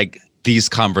like these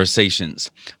conversations,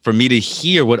 for me to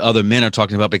hear what other men are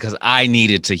talking about, because I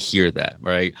needed to hear that,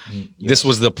 right? This Yes.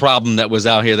 was the problem that was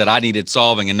out here that I needed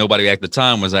solving, and nobody at the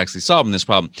time was actually solving this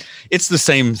problem. It's the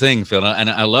same thing, Phil, and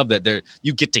I love that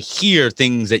you get to hear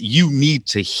things that you need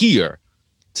to hear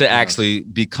to Yes. actually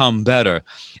become better.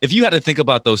 If you had to think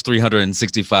about those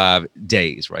 365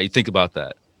 days, right? You think about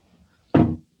that.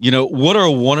 What are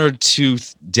one or two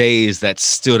days that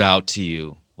stood out to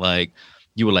you? Like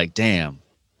you were like, damn,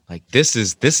 like this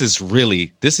is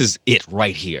it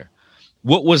right here.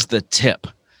 What was the tip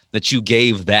that you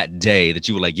gave that day that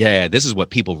you were like, yeah, this is what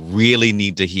people really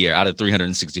need to hear out of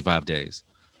 365 days?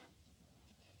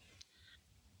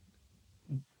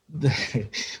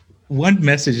 One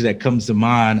message that comes to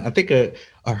mind, I think a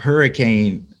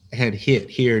hurricane had hit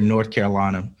here in North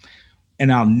Carolina.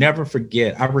 And I'll never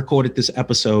forget, I recorded this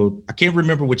episode. I can't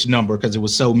remember which number because it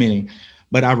was so many,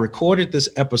 but I recorded this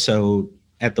episode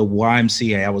at the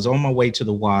YMCA. I was on my way to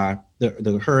the Y.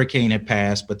 The hurricane had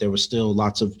passed, but there was still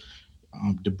lots of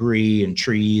debris and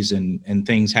trees and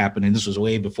things happening. This was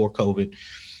way before COVID.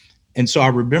 And so I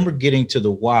remember getting to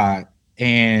the Y,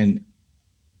 and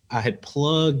I had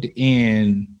plugged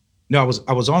in. No,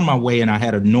 I was on my way, and I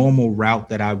had a normal route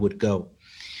that I would go.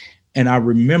 And I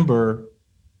remember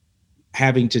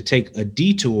having to take a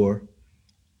detour,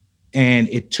 and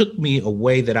it took me a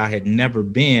way that I had never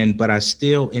been, but I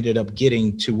still ended up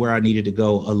getting to where I needed to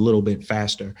go a little bit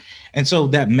faster. And so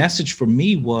that message for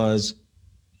me was,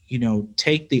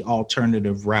 take the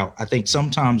alternative route. I think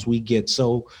sometimes we get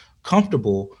so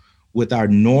comfortable with our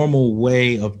normal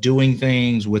way of doing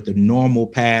things, with the normal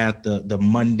path, the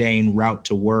mundane route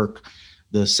to work,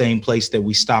 the same place that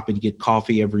we stop and get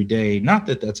coffee every day. Not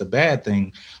that that's a bad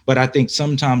thing, but I think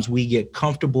sometimes we get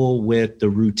comfortable with the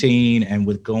routine and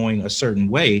with going a certain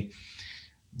way,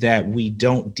 that we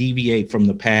don't deviate from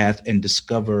the path and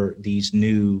discover these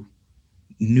new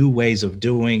ways of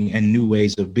doing and new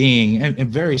ways of being. And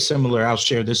very similar, I'll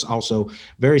share this also,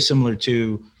 very similar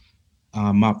to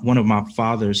one of my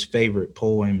father's favorite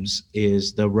poems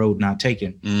is The Road Not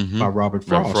Taken Mm-hmm. by Robert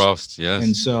Robert Frost. Frost, yes.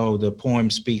 And so the poem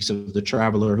speaks of the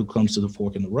traveler who comes to the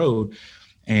fork in the road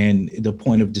and the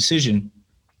point of decision.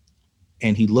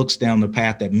 And he looks down the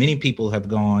path that many people have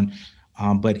gone.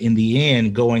 But in the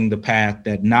end, going the path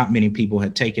that not many people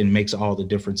had taken makes all the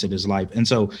difference in his life. And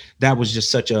so that was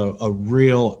just such a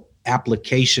real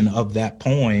application of that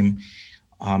poem,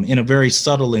 in a very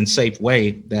subtle and safe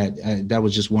way, that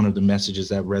was just one of the messages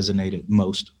that resonated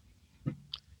most.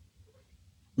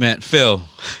 Man, Phil,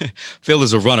 Phil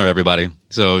is a runner, everybody.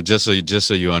 So just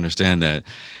so you understand that,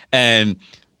 and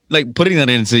like putting that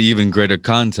into even greater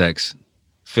context,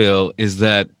 Phil, is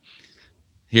that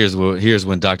here's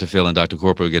when Dr. Phil and Dr.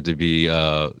 Corporal get to be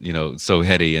so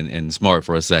heady and smart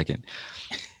for a second.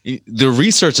 The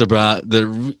research about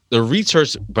the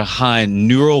research behind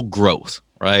neural growth,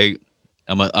 right?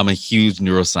 I'm a huge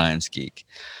neuroscience geek.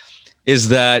 Is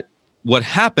that what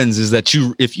happens is that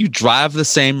if you drive the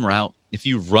same route, if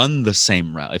you run the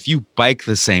same route, if you bike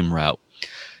the same route,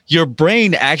 your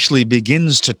brain actually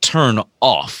begins to turn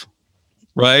off,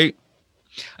 right?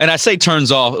 And I say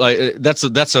turns off, like that's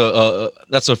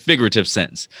a figurative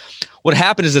sense. What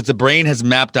happened is that the brain has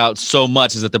mapped out so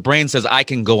much is that the brain says I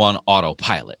can go on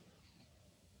autopilot.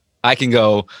 I can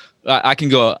go.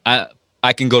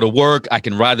 I can go to work, I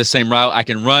can ride the same route, I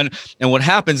can run. And what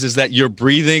happens is that your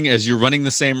breathing, as you're running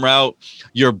the same route,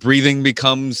 your breathing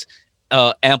becomes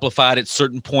amplified at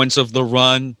certain points of the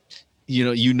run.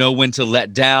 You know when to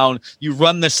let down. You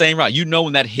run the same route. You know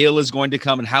when that hill is going to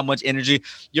come and how much energy.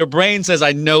 Your brain says,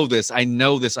 I know this, I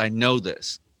know this, I know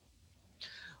this.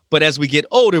 But as we get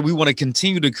older, we want to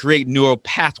continue to create neural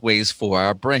pathways for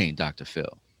our brain, Dr.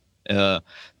 Phil.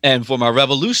 And for my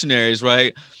revolutionaries,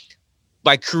 right?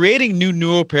 By creating new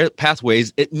neural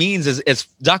pathways, it means, as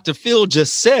Dr. Phil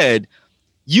just said,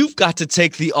 you've got to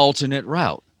take the alternate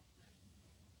route.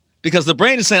 Because the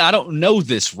brain is saying, I don't know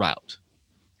this route.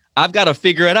 I've got to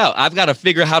figure it out. I've got to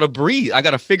figure out how to breathe. I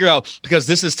got to figure out, because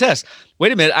this is test.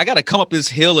 Wait a minute. I got to come up this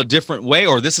hill a different way,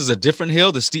 or this is a different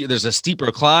hill. There's a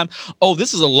steeper climb. Oh,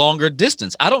 this is a longer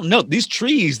distance. I don't know. These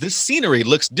trees, this scenery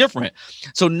looks different.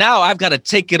 So now I've got to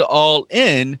take it all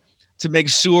in to make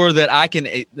sure that I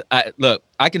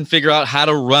can figure out how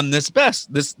to run this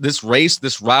race,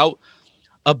 this route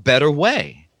a better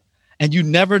way. And you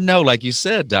never know, like you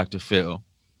said, Dr. Phil,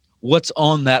 what's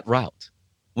on that route.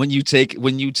 When you take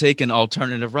an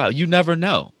alternative route, you never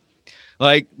know.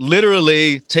 Like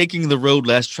literally taking the road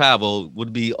less traveled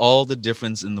would be all the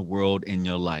difference in the world in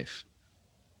your life,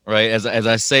 right? As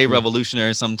I say,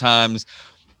 revolutionary, sometimes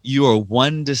you are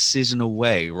one decision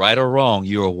away, right or wrong,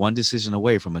 you are one decision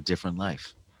away from a different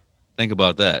life. Think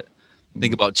about that.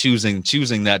 Think about choosing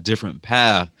that different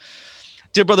path.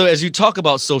 Dear brother, as you talk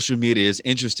about social media, it's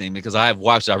interesting because I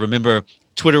remember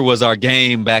Twitter was our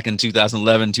game back in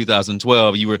 2011,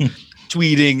 2012. You were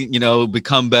tweeting,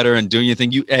 become better and doing your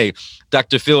thing.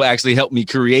 Dr. Phil actually helped me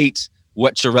create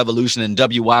What's Your Revolution and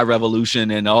WY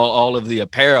Revolution and all of the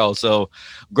apparel. So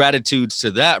gratitudes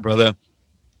to that, brother.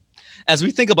 As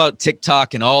we think about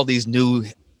TikTok and all these new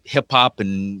hip hop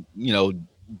and,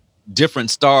 different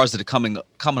stars that are coming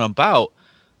about,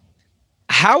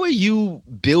 how are you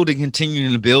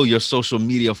continuing to build your social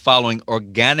media following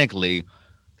organically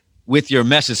with your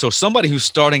message? So somebody who's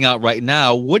starting out right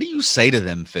now, what do you say to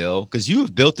them, Phil? Because you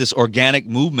have built this organic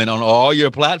movement on all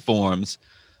your platforms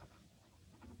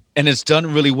and it's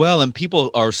done really well. And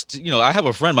people are, I have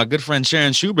a friend, my good friend,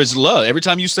 Sharon Schubert, every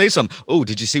time you say something, oh,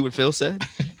 did you see what Phil said?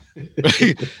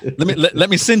 let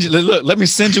me send you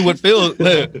what Phil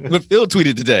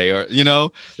tweeted today, or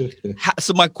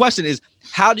so my question is,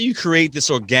 how do you create this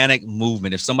organic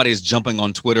movement? If somebody is jumping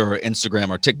on Twitter or Instagram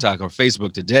or TikTok or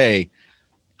Facebook today,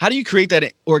 how do you create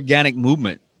that organic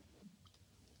movement?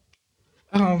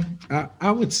 I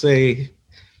would say,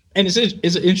 and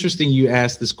it's interesting you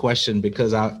asked this question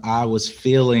because I was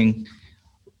feeling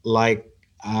like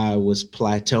I was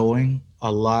plateauing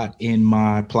a lot in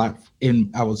my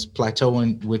I was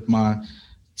plateauing with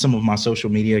some of my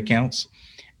social media accounts.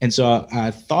 And so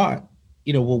I thought,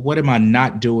 well, what am I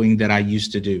not doing that I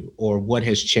used to do, or what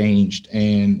has changed?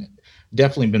 And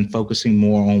definitely been focusing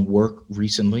more on work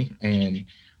recently and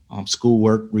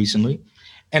schoolwork recently.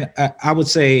 And I would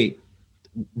say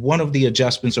one of the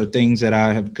adjustments or things that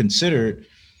I have considered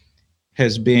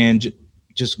has been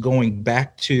just going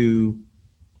back to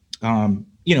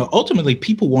ultimately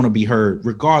people want to be heard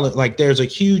regardless. Like there's a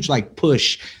huge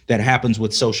push that happens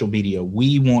with social media.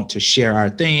 We want to share our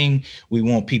thing. We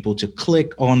want people to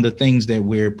click on the things that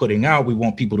we're putting out. We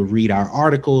want people to read our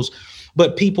articles,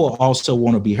 but people also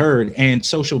want to be heard. And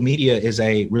social media is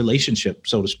a relationship,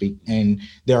 so to speak, and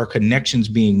there are connections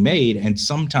being made. And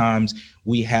sometimes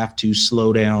we have to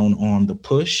slow down on the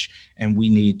push, and we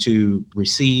need to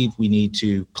receive, we need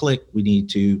to click, we need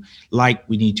to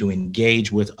we need to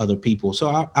engage with other people.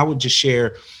 So I would just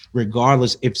share,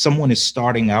 regardless, if someone is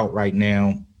starting out right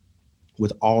now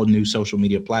with all new social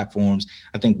media platforms,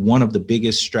 I think one of the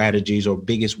biggest strategies or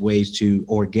biggest ways to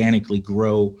organically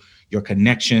grow your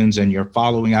connections and your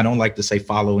following, I don't like to say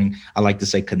following, I like to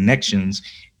say connections,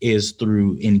 is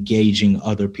through engaging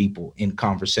other people in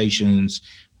conversations,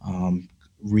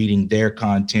 reading their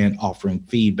content, offering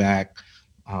feedback,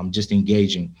 just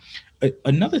engaging.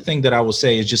 Another thing that I will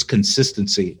say is just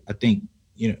consistency. I think,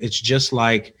 it's just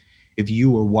like if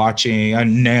you were watching,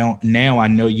 now I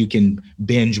know you can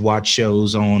binge watch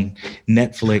shows on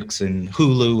Netflix and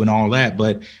Hulu and all that.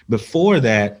 But before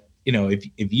that,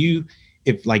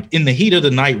 if like In the Heat of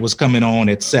the Night was coming on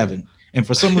at 7, and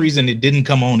for some reason it didn't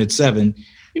come on at 7,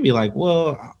 you'd be like,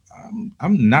 well,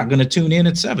 I'm not going to tune in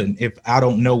at 7 if I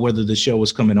don't know whether the show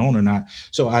is coming on or not.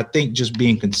 So I think just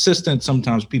being consistent,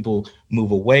 sometimes people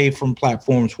move away from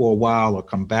platforms for a while or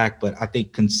come back, but I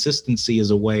think consistency is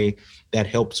a way that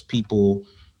helps people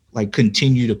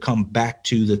continue to come back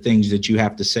to the things that you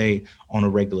have to say on a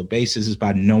regular basis, is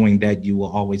by knowing that you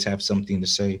will always have something to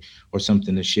say or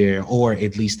something to share, or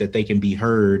at least that they can be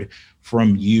heard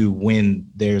from you when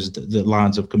there's the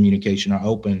lines of communication are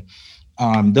open.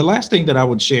 The last thing that I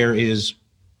would share is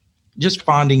just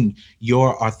finding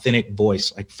your authentic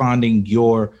voice, like finding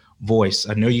your voice.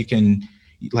 I know you can,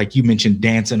 like you mentioned,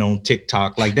 dancing on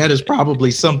TikTok. Like that is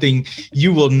probably something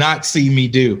you will not see me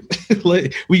do.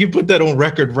 We can put that on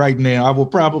record right now. I will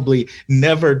probably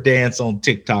never dance on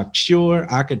TikTok. Sure,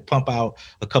 I could pump out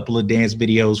a couple of dance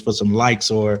videos for some likes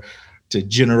or to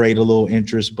generate a little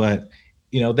interest, but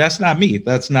that's not me.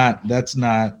 That's not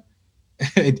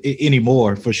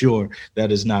anymore, for sure.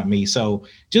 That is not me. So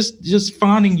just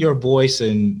finding your voice,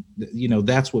 and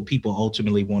that's what people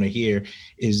ultimately want to hear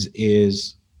is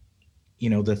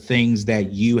the things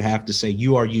that you have to say.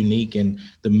 You are unique, and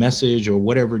the message or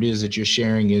whatever it is that you're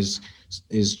sharing is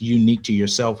unique to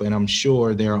yourself, and I'm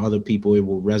sure there are other people it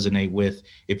will resonate with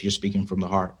if you're speaking from the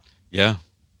heart. Yeah.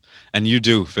 And you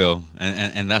do, Phil.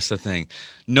 And that's the thing.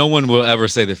 No one will ever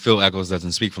say that Phil Echols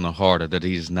doesn't speak from the heart or that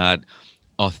he's not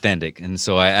authentic. And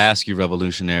so I ask you,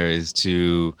 revolutionaries,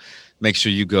 to make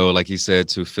sure you go, like you said,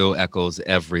 to Phil Echols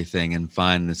Everything and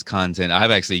find this content.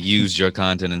 I've actually used your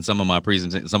content in some of my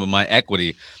presentations, some of my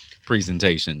equity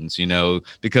presentations,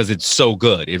 because it's so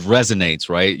good. It resonates,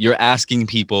 right? You're asking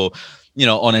people,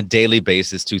 on a daily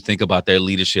basis to think about their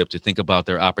leadership, to think about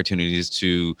their opportunities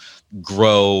to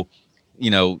grow, you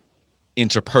know,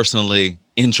 interpersonally,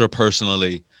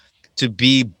 intrapersonally, to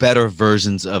be better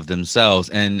versions of themselves.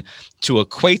 And to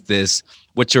equate this,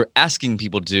 what you're asking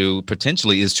people to do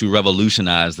potentially is to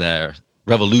revolutionize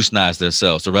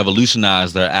themselves, to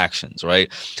revolutionize their actions, right?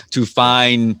 To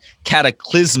find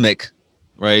cataclysmic,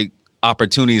 right,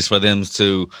 opportunities for them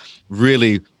to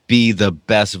really be the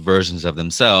best versions of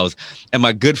themselves. And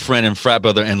my good friend and frat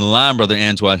brother and line brother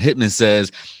Antoine Hickman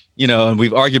says, and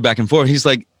we've argued back and forth. He's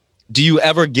like, do you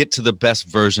ever get to the best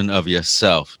version of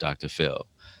yourself, Dr. Phil?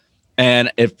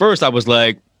 And at first I was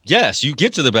like, yes, you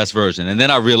get to the best version. And then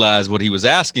I realized what he was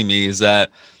asking me is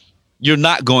that you're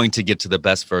not going to get to the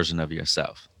best version of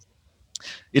yourself.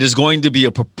 It is going to be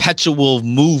a perpetual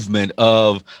movement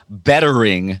of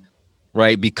bettering,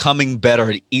 right? Becoming better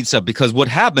at each up. Because what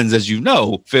happens, as you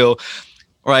know, Phil,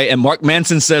 right? And Mark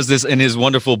Manson says this in his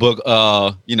wonderful book,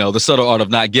 The Subtle Art of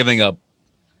Not Giving Up,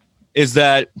 is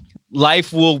that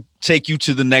life will take you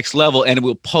to the next level and it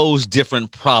will pose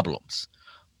different problems.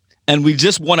 And we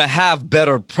just want to have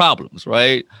better problems,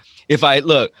 right? If I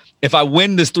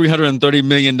win this $330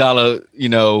 million,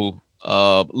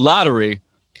 lottery,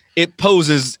 it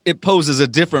poses a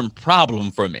different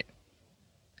problem for me,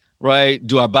 right?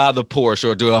 Do I buy the Porsche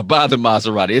or do I buy the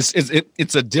Maserati?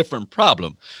 It's a different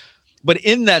problem. But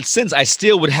in that sense, I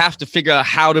still would have to figure out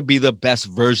how to be the best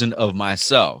version of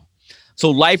myself. So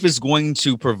life is going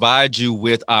to provide you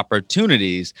with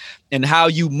opportunities, and how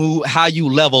you move, how you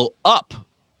level up,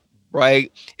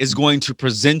 right, is going to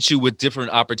present you with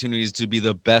different opportunities to be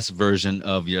the best version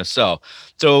of yourself.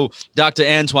 So Dr.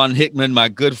 Antoine Hickman, my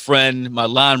good friend, my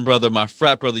line brother, my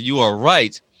frat brother, you are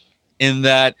right in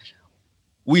that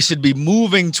we should be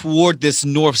moving toward this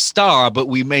North Star, but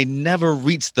we may never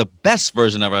reach the best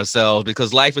version of ourselves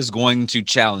because life is going to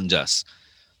challenge us.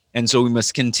 And so we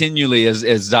must continually,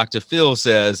 as Dr. Phil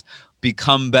says,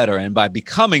 become better. And by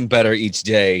becoming better each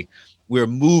day, we're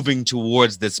moving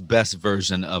towards this best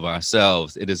version of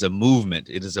ourselves. It is a movement.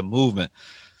 It is a movement.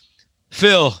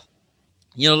 Phil,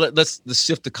 let's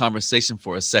shift the conversation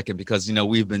for a second, because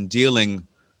we've been dealing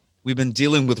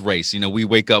with race. We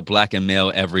wake up black and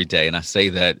male every day, and I say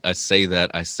that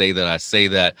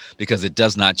because it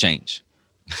does not change.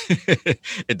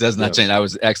 It does not change. I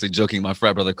was actually joking. My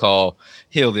frat brother called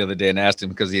Hill the other day and asked him,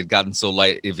 because he had gotten so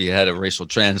light, if he had a racial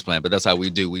transplant. But that's how we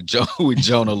do. We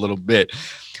joan a little bit.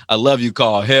 I love you,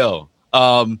 Call Hill.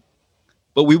 But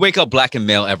we wake up black and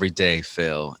male every day,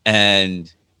 Phil.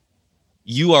 And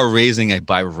you are raising a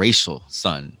biracial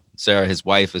son. Sarah, his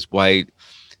wife, is white.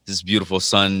 This beautiful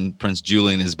son, Prince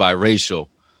Julian, is biracial.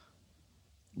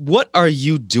 What are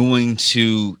you doing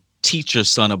to teach your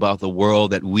son about the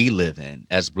world that we live in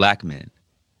as black men?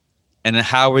 And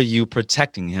how are you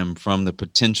protecting him from the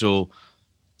potential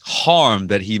harm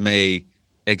that he may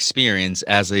experience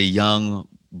as a young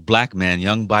black man,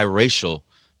 young biracial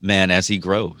man, as he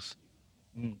grows?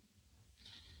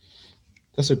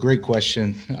 That's a great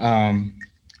question.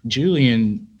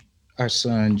 Julian, our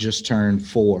son, just turned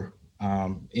 4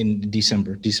 in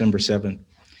December 7th.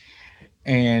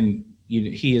 And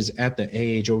he is at the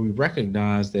age, or we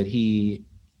recognize that he,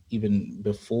 even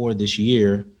before this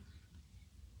year,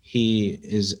 he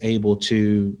is able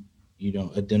to,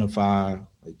 identify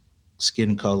like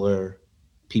skin color,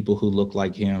 people who look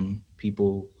like him,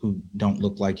 people who don't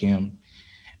look like him.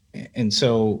 And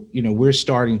so, we're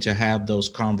starting to have those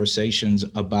conversations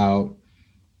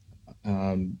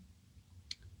um,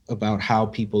 about how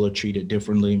people are treated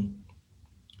differently,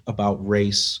 about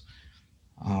race,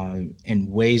 and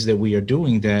ways that we are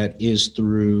doing that is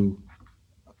through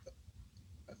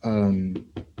um,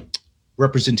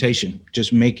 representation,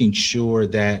 just making sure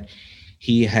that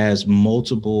he has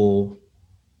multiple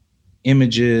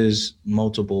images,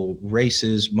 multiple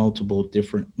races, multiple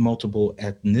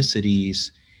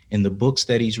ethnicities in the books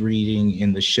that he's reading,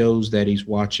 in the shows that he's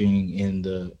watching, in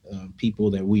the people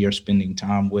that we are spending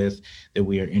time with, that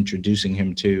we are introducing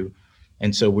him to.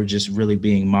 And so we're just really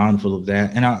being mindful of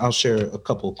that. And I'll share a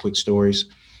couple of quick stories.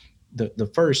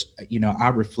 The first, I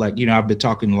reflect, I've been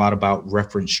talking a lot about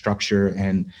reference structure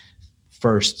and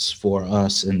firsts for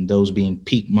us, and those being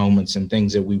peak moments and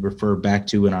things that we refer back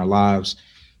to in our lives.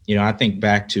 I think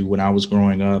back to when I was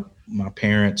growing up, my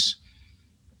parents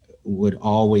would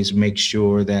always make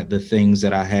sure that the things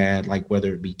that I had, like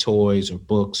whether it be toys or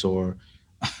books or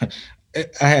I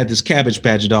had this Cabbage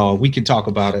Patch doll. We can talk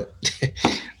about it.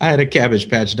 I had a Cabbage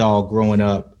Patch doll growing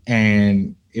up,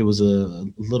 and it was a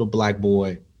little black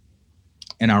boy.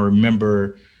 And I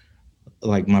remember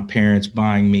like my parents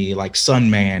buying me like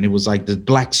Sunman. It was like the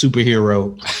black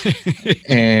superhero.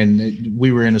 And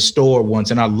we were in a store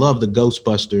once, and I love the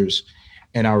Ghostbusters.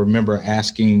 And I remember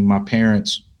asking my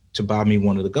parents to buy me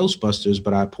one of the Ghostbusters,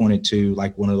 but I pointed to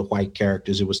like one of the white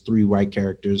characters. It was three white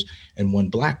characters and one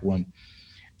black one.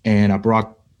 And I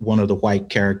brought one of the white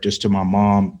characters to my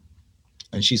mom,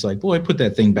 and she's like, "Boy, put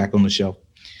that thing back on the shelf."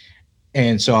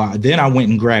 And so then I went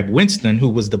and grabbed Winston, who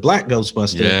was the black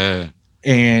Ghostbuster, Yeah.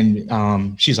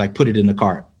 and she's like, "Put it in the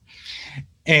cart."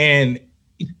 And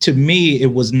to me,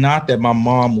 it was not that my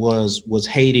mom was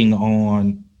hating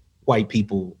on white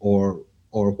people or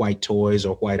white toys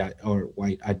or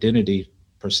white identity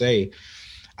per se.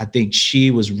 I think she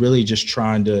was really just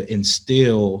trying to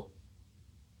instill.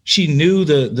 She knew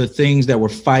the things that were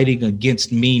fighting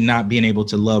against me not being able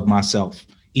to love myself,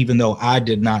 even though I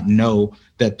did not know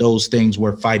that those things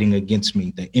were fighting against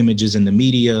me. The images in the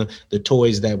media, the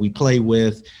toys that we play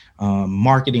with,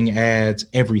 marketing ads,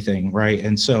 everything, right?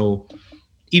 And so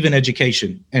even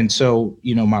education. And so,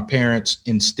 my parents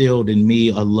instilled in me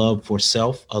a love for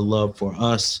self, a love for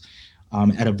us,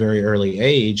 at a very early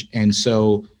age. And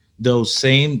so those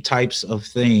same types of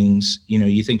things,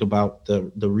 you think about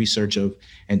the research of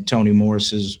and Toni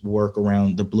Morris's work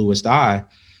around the bluest eye.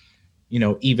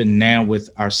 Even now with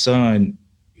our son,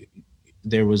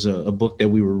 there was a book that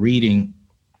we were reading,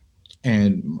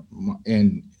 and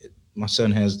my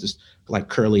son has this like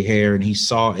curly hair, and he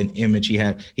saw an image.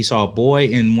 He saw a boy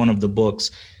in one of the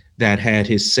books that had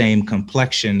his same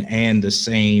complexion and the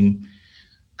same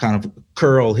kind of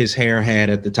curl his hair had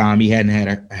at the time. He hadn't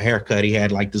had a haircut. He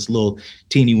had like this little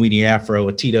teeny weeny afro,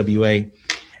 a TWA,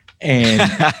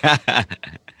 and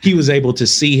he was able to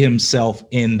see himself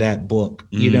in that book,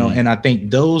 and I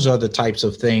think those are the types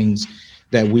of things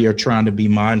that we are trying to be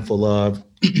mindful of.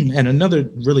 And another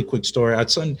really quick story, our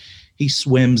son, he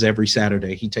swims every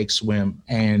Saturday. He takes swim,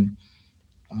 and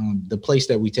the place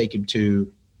that we take him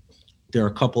to, there are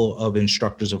a couple of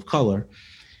instructors of color.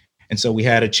 And so we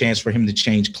had a chance for him to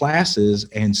change classes.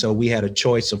 And so we had a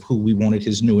choice of who we wanted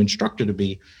his new instructor to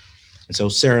be. And so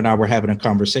Sarah and I were having a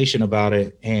conversation about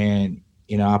it. And,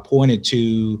 I pointed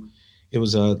to, it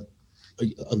was a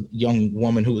young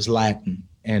woman who was Latin.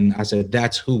 And I said,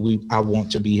 that's who I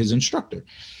want to be his instructor.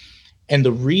 And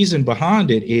the reason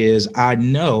behind it is I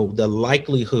know the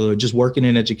likelihood, just working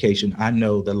in education, I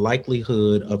know the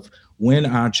likelihood of when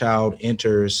our child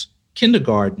enters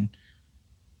kindergarten,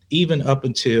 even up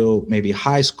until maybe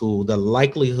high school, the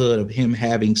likelihood of him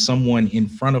having someone in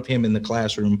front of him in the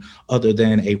classroom other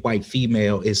than a white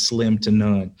female is slim to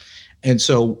none. And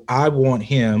so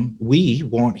we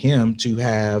want him to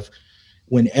have,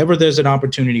 whenever there's an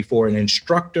opportunity for an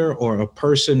instructor or a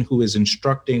person who is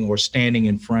instructing or standing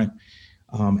in front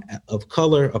of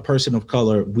color, a person of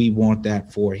color, we want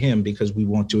that for him because we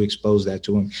want to expose that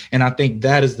to him. And I think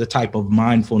that is the type of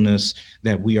mindfulness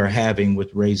that we are having with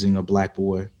raising a black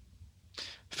boy.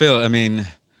 Phil, I mean,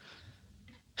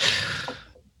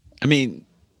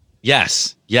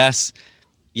 yes, yes,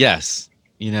 yes.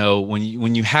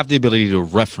 When you have the ability to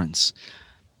reference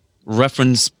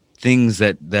things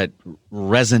that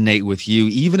resonate with you,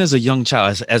 even as a young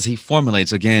child, as he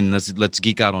formulates, again, let's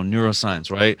geek out on neuroscience,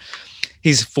 right?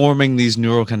 He's forming these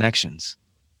neural connections,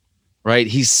 right?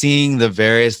 He's seeing the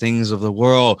various things of the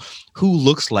world. Who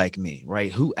looks like me,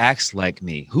 right? Who acts like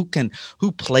me? Who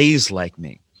plays like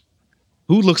me?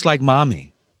 Who looks like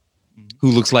mommy? Who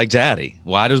looks like daddy?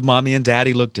 Why does mommy and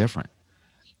daddy look different?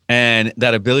 and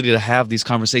that ability to have these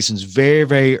conversations very,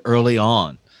 very early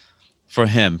on for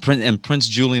him. Prince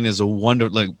Julian is a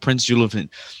Prince Julian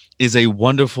is a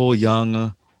wonderful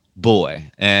young boy,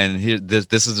 and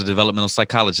this is a developmental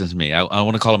psychologist. Me, I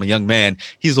want to call him a young man.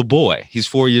 He's a boy. He's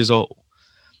 4 years old,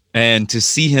 and to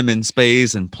see him in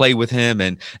space and play with him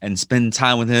and spend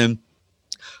time with him.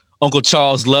 Uncle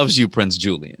Charles loves you, Prince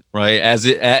Julian, right?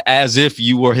 As if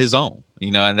you were his own,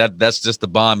 and that's just the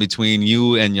bond between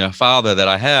you and your father that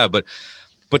I have. But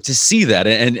to see that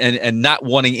and not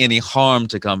wanting any harm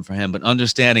to come for him, but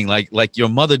understanding like your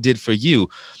mother did for you,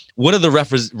 what are the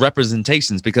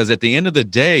representations? Because at the end of the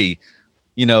day,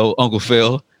 Uncle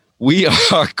Phil, we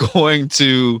are going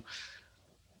to,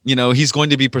 he's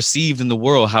going to be perceived in the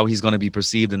world how he's going to be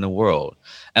perceived in the world.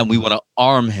 And we want to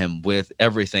arm him with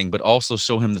everything, but also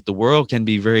show him that the world can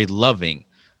be very loving,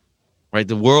 right?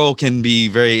 The world can be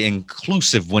very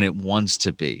inclusive when it wants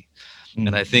to be.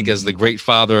 And I think as the great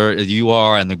father you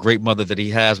are and the great mother that he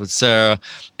has with Sarah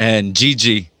and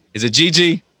Gigi, is it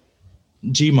Gigi?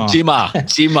 Gima,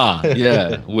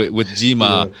 yeah, with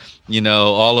Gima,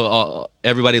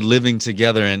 everybody living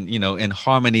together and, in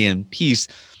harmony and peace.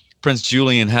 Prince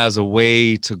Julian has a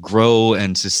way to grow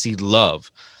and to see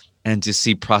love and to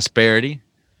see prosperity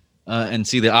and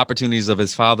see the opportunities of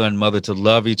his father and mother to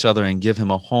love each other and give him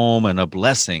a home and a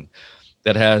blessing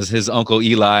that has his Uncle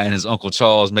Eli and his Uncle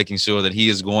Charles making sure that he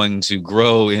is going to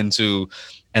grow into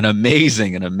an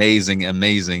amazing,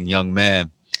 amazing young man.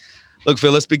 Look,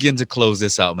 Phil, let's begin to close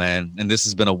this out, man. And this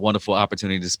has been a wonderful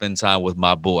opportunity to spend time with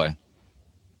my boy.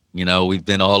 We've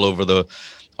been all over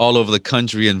the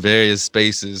country in various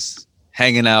spaces,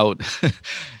 hanging out.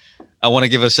 I want to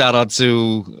give a shout out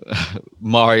to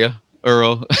Maria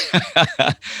Earl.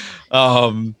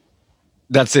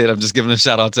 That's it. I'm just giving a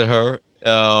shout out to her.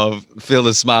 Phil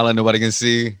is smiling. Nobody can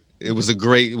see.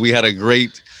 We had a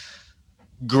great,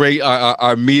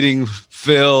 our meeting,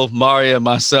 Phil, Maria,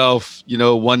 myself,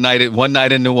 one night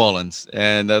in New Orleans.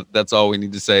 And that's all we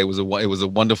need to say. It was a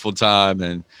wonderful time,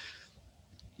 and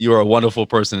you are a wonderful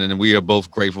person. And we are both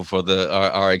grateful for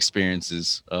our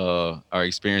experiences,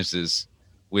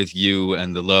 with you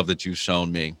and the love that you've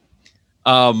shown me.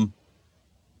 Brother,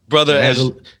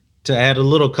 to add a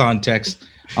little context,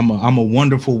 I'm a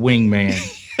wonderful wingman.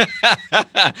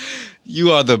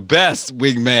 You are the best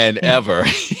wingman ever.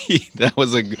 That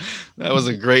was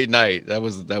a great night. That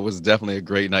was definitely a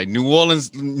great night. New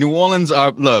Orleans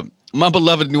look, my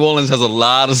beloved New Orleans has a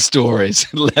lot of stories,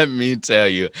 let me tell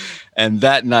you. And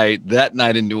that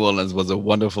night in New Orleans was a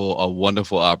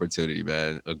wonderful opportunity,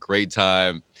 man. A great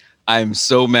time. I'm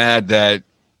so mad that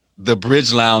the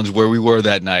Bridge Lounge where we were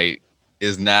that night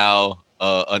is now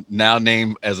now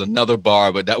named as another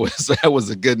bar, but that was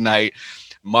a good night.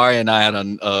 Mari and I had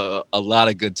a lot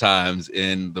of good times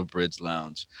in the Bridge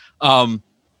Lounge.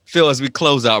 Phil, as we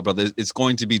close out, brother, it's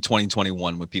going to be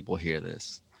 2021 when people hear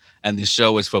this, and the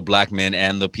show is for Black men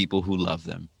and the people who love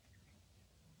them.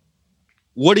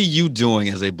 What are you doing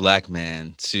as a Black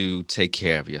man to take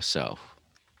care of yourself?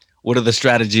 What are the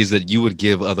strategies that you would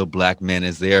give other Black men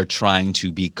as they're trying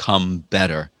to become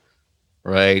better?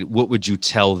 Right? What would you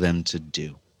tell them to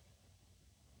do?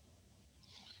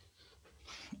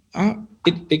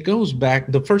 It goes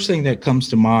back. The first thing that comes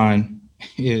to mind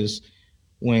is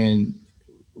when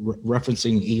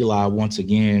referencing Eli once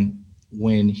again,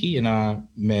 when he and I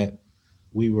met,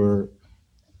 we were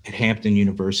at Hampton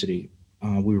University.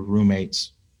 We were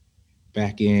roommates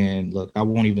back in, look, I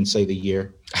won't even say the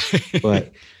year,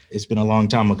 but it's been a long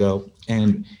time ago.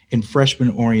 And in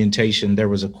freshman orientation, there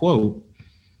was a quote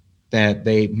that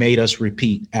they made us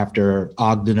repeat after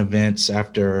Ogden events,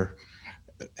 after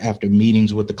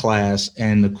meetings with the class.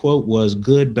 And the quote was,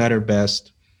 good, better,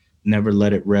 best. Never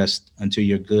let it rest until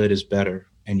your good is better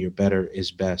and your better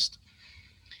is best.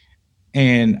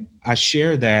 And I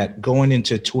share that going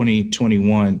into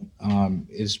 2021.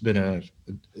 It's been an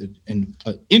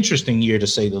interesting year to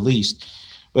say the least.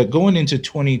 But going into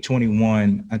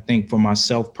 2021, I think for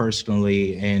myself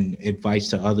personally, and advice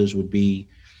to others would be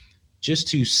just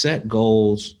to set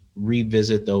goals,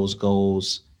 revisit those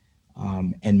goals,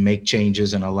 and make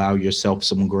changes and allow yourself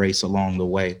some grace along the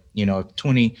way. If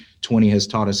 2020 has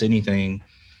taught us anything,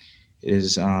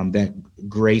 is that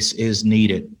grace is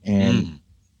needed. And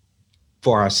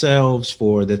for ourselves,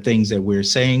 for the things that we're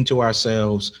saying to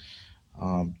ourselves,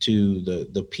 to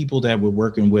the people that we're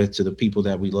working with, to the people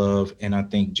that we love. And I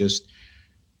think just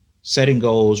setting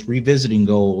goals, revisiting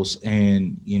goals,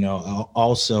 and,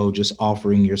 also just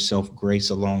offering yourself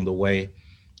grace along the way.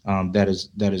 That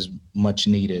is much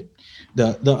needed.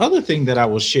 The other thing that I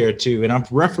will share too, and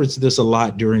I've referenced this a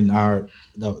lot during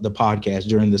the podcast,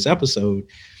 during this episode,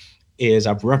 is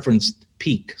I've referenced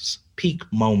peak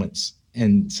moments.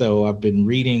 And so I've been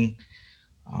reading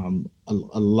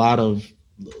a lot of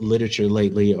literature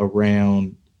lately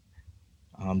around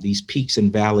these peaks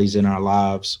and valleys in our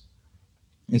lives.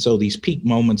 And so these peak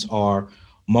moments are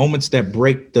moments that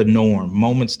break the norm,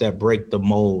 moments that break the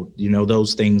mold. You know,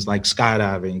 those things like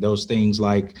skydiving, those things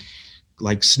like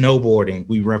snowboarding.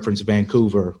 We reference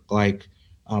Vancouver, like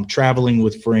traveling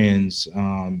with friends,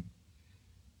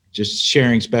 just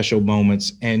sharing special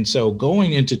moments. And so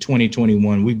going into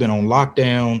 2021, we've been on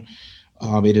lockdown.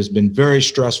 It has been very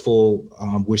stressful.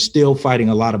 We're still fighting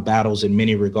a lot of battles in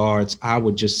many regards. I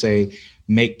would just say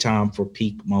make time for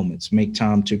peak moments, make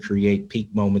time to create peak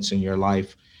moments in your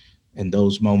life. And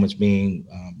those moments being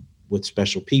with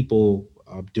special people,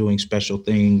 doing special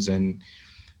things, and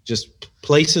just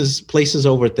places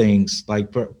over things,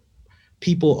 like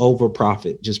people over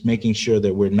profit, just making sure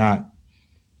that we're not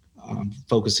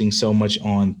focusing so much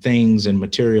on things and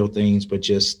material things, but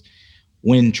just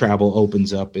when travel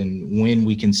opens up and when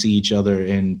we can see each other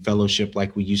in fellowship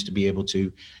like we used to be able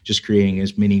to, just creating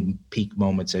as many peak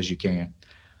moments as you can.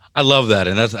 I love that.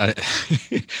 And that's,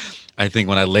 I think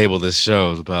when I label this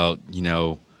show about,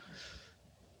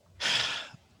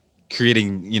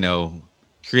 creating,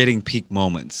 creating peak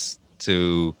moments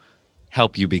to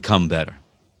help you become better,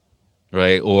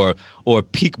 right? Or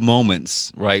peak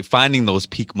moments, right? Finding those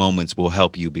peak moments will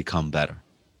help you become better.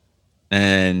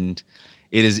 And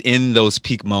it is in those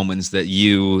peak moments that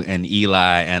you and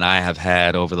Eli and I have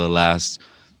had over the last,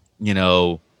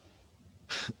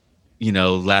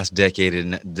 last decade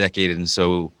and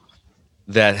so,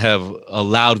 that have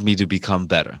allowed me to become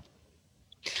better.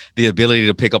 The ability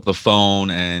to pick up the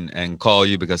phone and call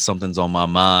you because something's on my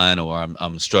mind, or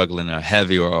I'm struggling or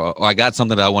heavy, or I got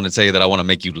something that I want to tell you that I want to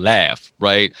make you laugh,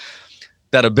 right?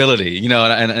 That ability,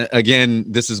 and again,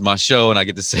 this is my show and I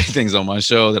get to say things on my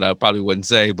show that I probably wouldn't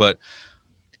say, but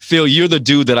Phil, you're the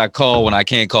dude that I call when I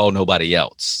can't call nobody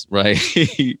else, right?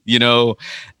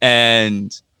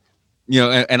 And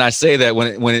and I say that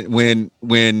when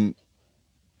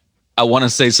I want to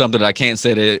say something that I can't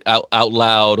say it out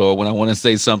loud, or when I want to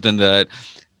say something that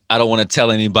I don't want to tell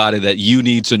anybody, that you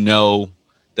need to know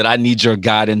that I need your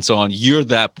guidance on, you're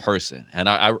that person. And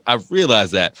I've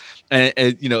realized that. And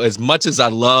as much as I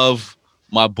love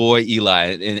my boy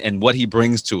Eli and what he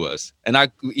brings to us, and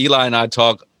Eli and I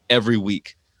talk every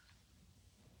week,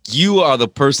 you are the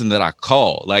person that I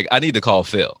call. Like, I need to call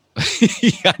Phil.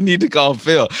 I need to call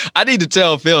Phil. I need to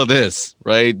tell Phil this,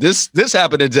 right? This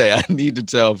happened today. I need to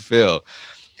tell Phil.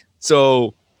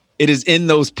 So it is in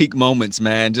those peak moments,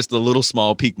 man, just the little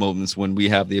small peak moments when we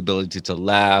have the ability to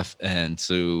laugh and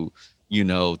to,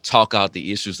 talk out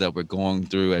the issues that we're going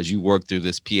through as you work through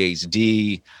this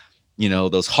PhD,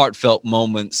 those heartfelt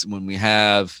moments when we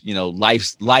have,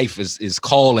 life is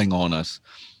calling on us.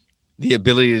 The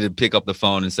ability to pick up the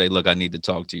phone and say, look, I need to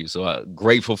talk to you. So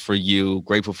grateful for you,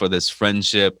 grateful for this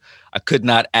friendship. I could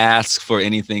not ask for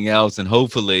anything else. And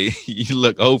hopefully,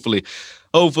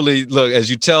 hopefully, look, as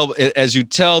you tell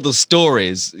the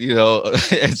stories,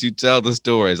 as you tell the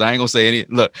stories, I ain't gonna say any,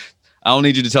 look, I don't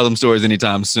need you to tell them stories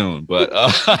anytime soon, but,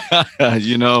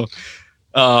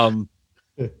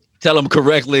 tell them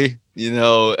correctly,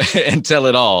 and tell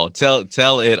it all,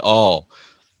 tell it all.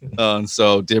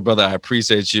 So, dear brother, I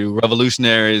appreciate you.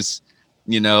 Revolutionaries,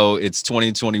 it's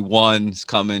 2021, it's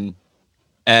coming.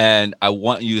 And I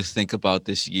want you to think about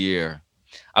this year.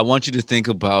 I want you to think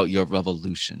about your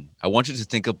revolution. I want you to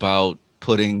think about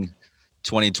putting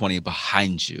 2020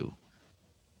 behind you,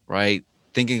 right?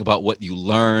 Thinking about what you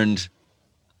learned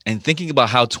and thinking about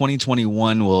how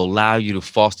 2021 will allow you to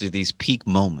foster these peak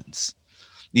moments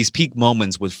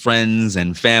with friends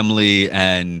and family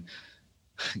and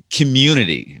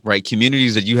community, right?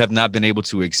 Communities that you have not been able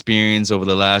to experience over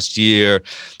the last year,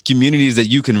 communities that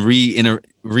you can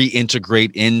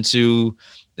reintegrate into,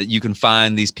 that you can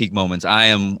find these peak moments.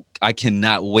 I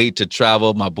cannot wait to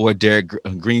travel. My boy Derek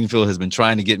Greenfield has been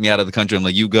trying to get me out of the country. I'm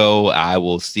like, you go, I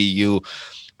will see you.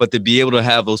 But to be able to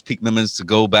have those peak moments, to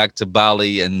go back to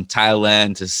Bali and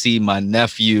Thailand, to see my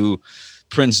nephew,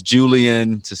 Prince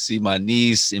Julian, to see my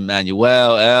niece,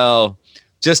 Emmanuel L.,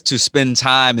 just to spend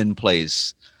time in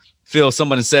place. Phil,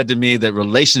 someone said to me that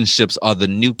relationships are the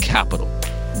new capital,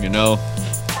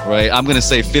 right? I'm going to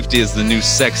say 50 is the new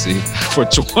sexy for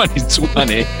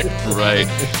 2020, right?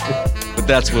 But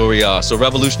that's where we are. So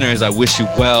revolutionaries, I wish you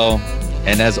well.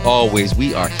 And as always,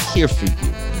 we are here for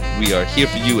you. We are here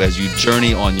for you as you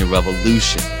journey on your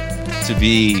revolution to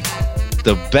be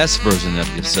the best version of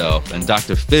yourself. And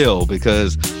Dr. Phil,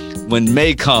 because when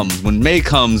May comes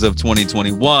of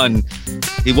 2021,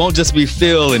 He won't just be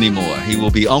Phil anymore. He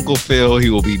will be Uncle Phil. He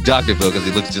will be Dr. Phil because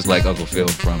he looks just like Uncle Phil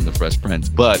from The Fresh Prince.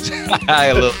 But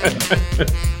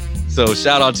so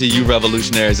shout out to you,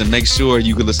 revolutionaries, and make sure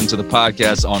you can listen to the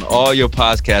podcast on all your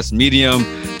podcast medium.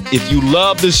 If you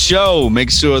love the show,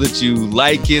 make sure that you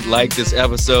like this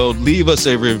episode. Leave us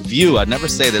a review. I never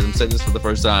say this. I'm saying this for the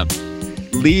first time.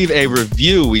 Leave a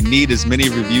review. We need as many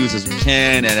reviews as we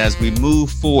can. And as we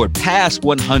move forward past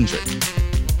 100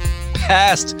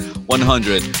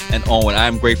 and on,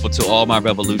 I'm grateful to all my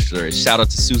revolutionaries. Shout out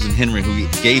to Susan Henry, who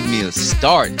gave me a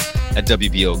start at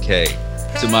WBOK.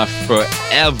 To my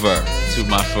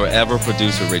forever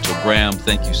producer, Rachel Graham,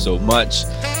 thank you so much.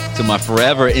 To my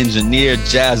forever engineer,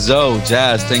 Jazzo.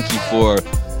 Jazz, thank you for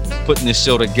putting this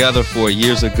show together 4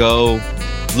 years ago.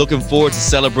 Looking forward to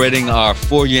celebrating our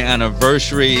 4-year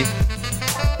anniversary.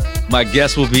 My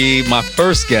guest will be my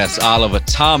first guest, Oliver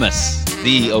Thomas,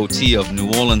 the OT of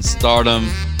New Orleans stardom.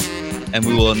 And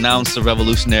we will announce the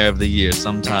Revolutionary of the Year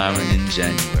sometime in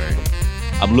January.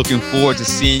 I'm looking forward to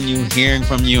seeing you, hearing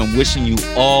from you, and wishing you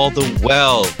all the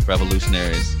well,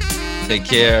 revolutionaries. Take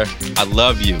care. I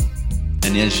love you.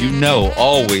 And as you know,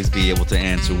 always be able to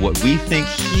answer what we think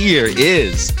here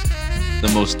is the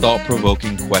most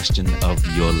thought-provoking question of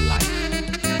your life.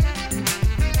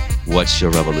 What's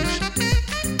your revolution?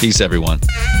 Peace, everyone.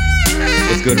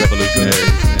 What's good,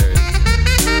 revolutionaries?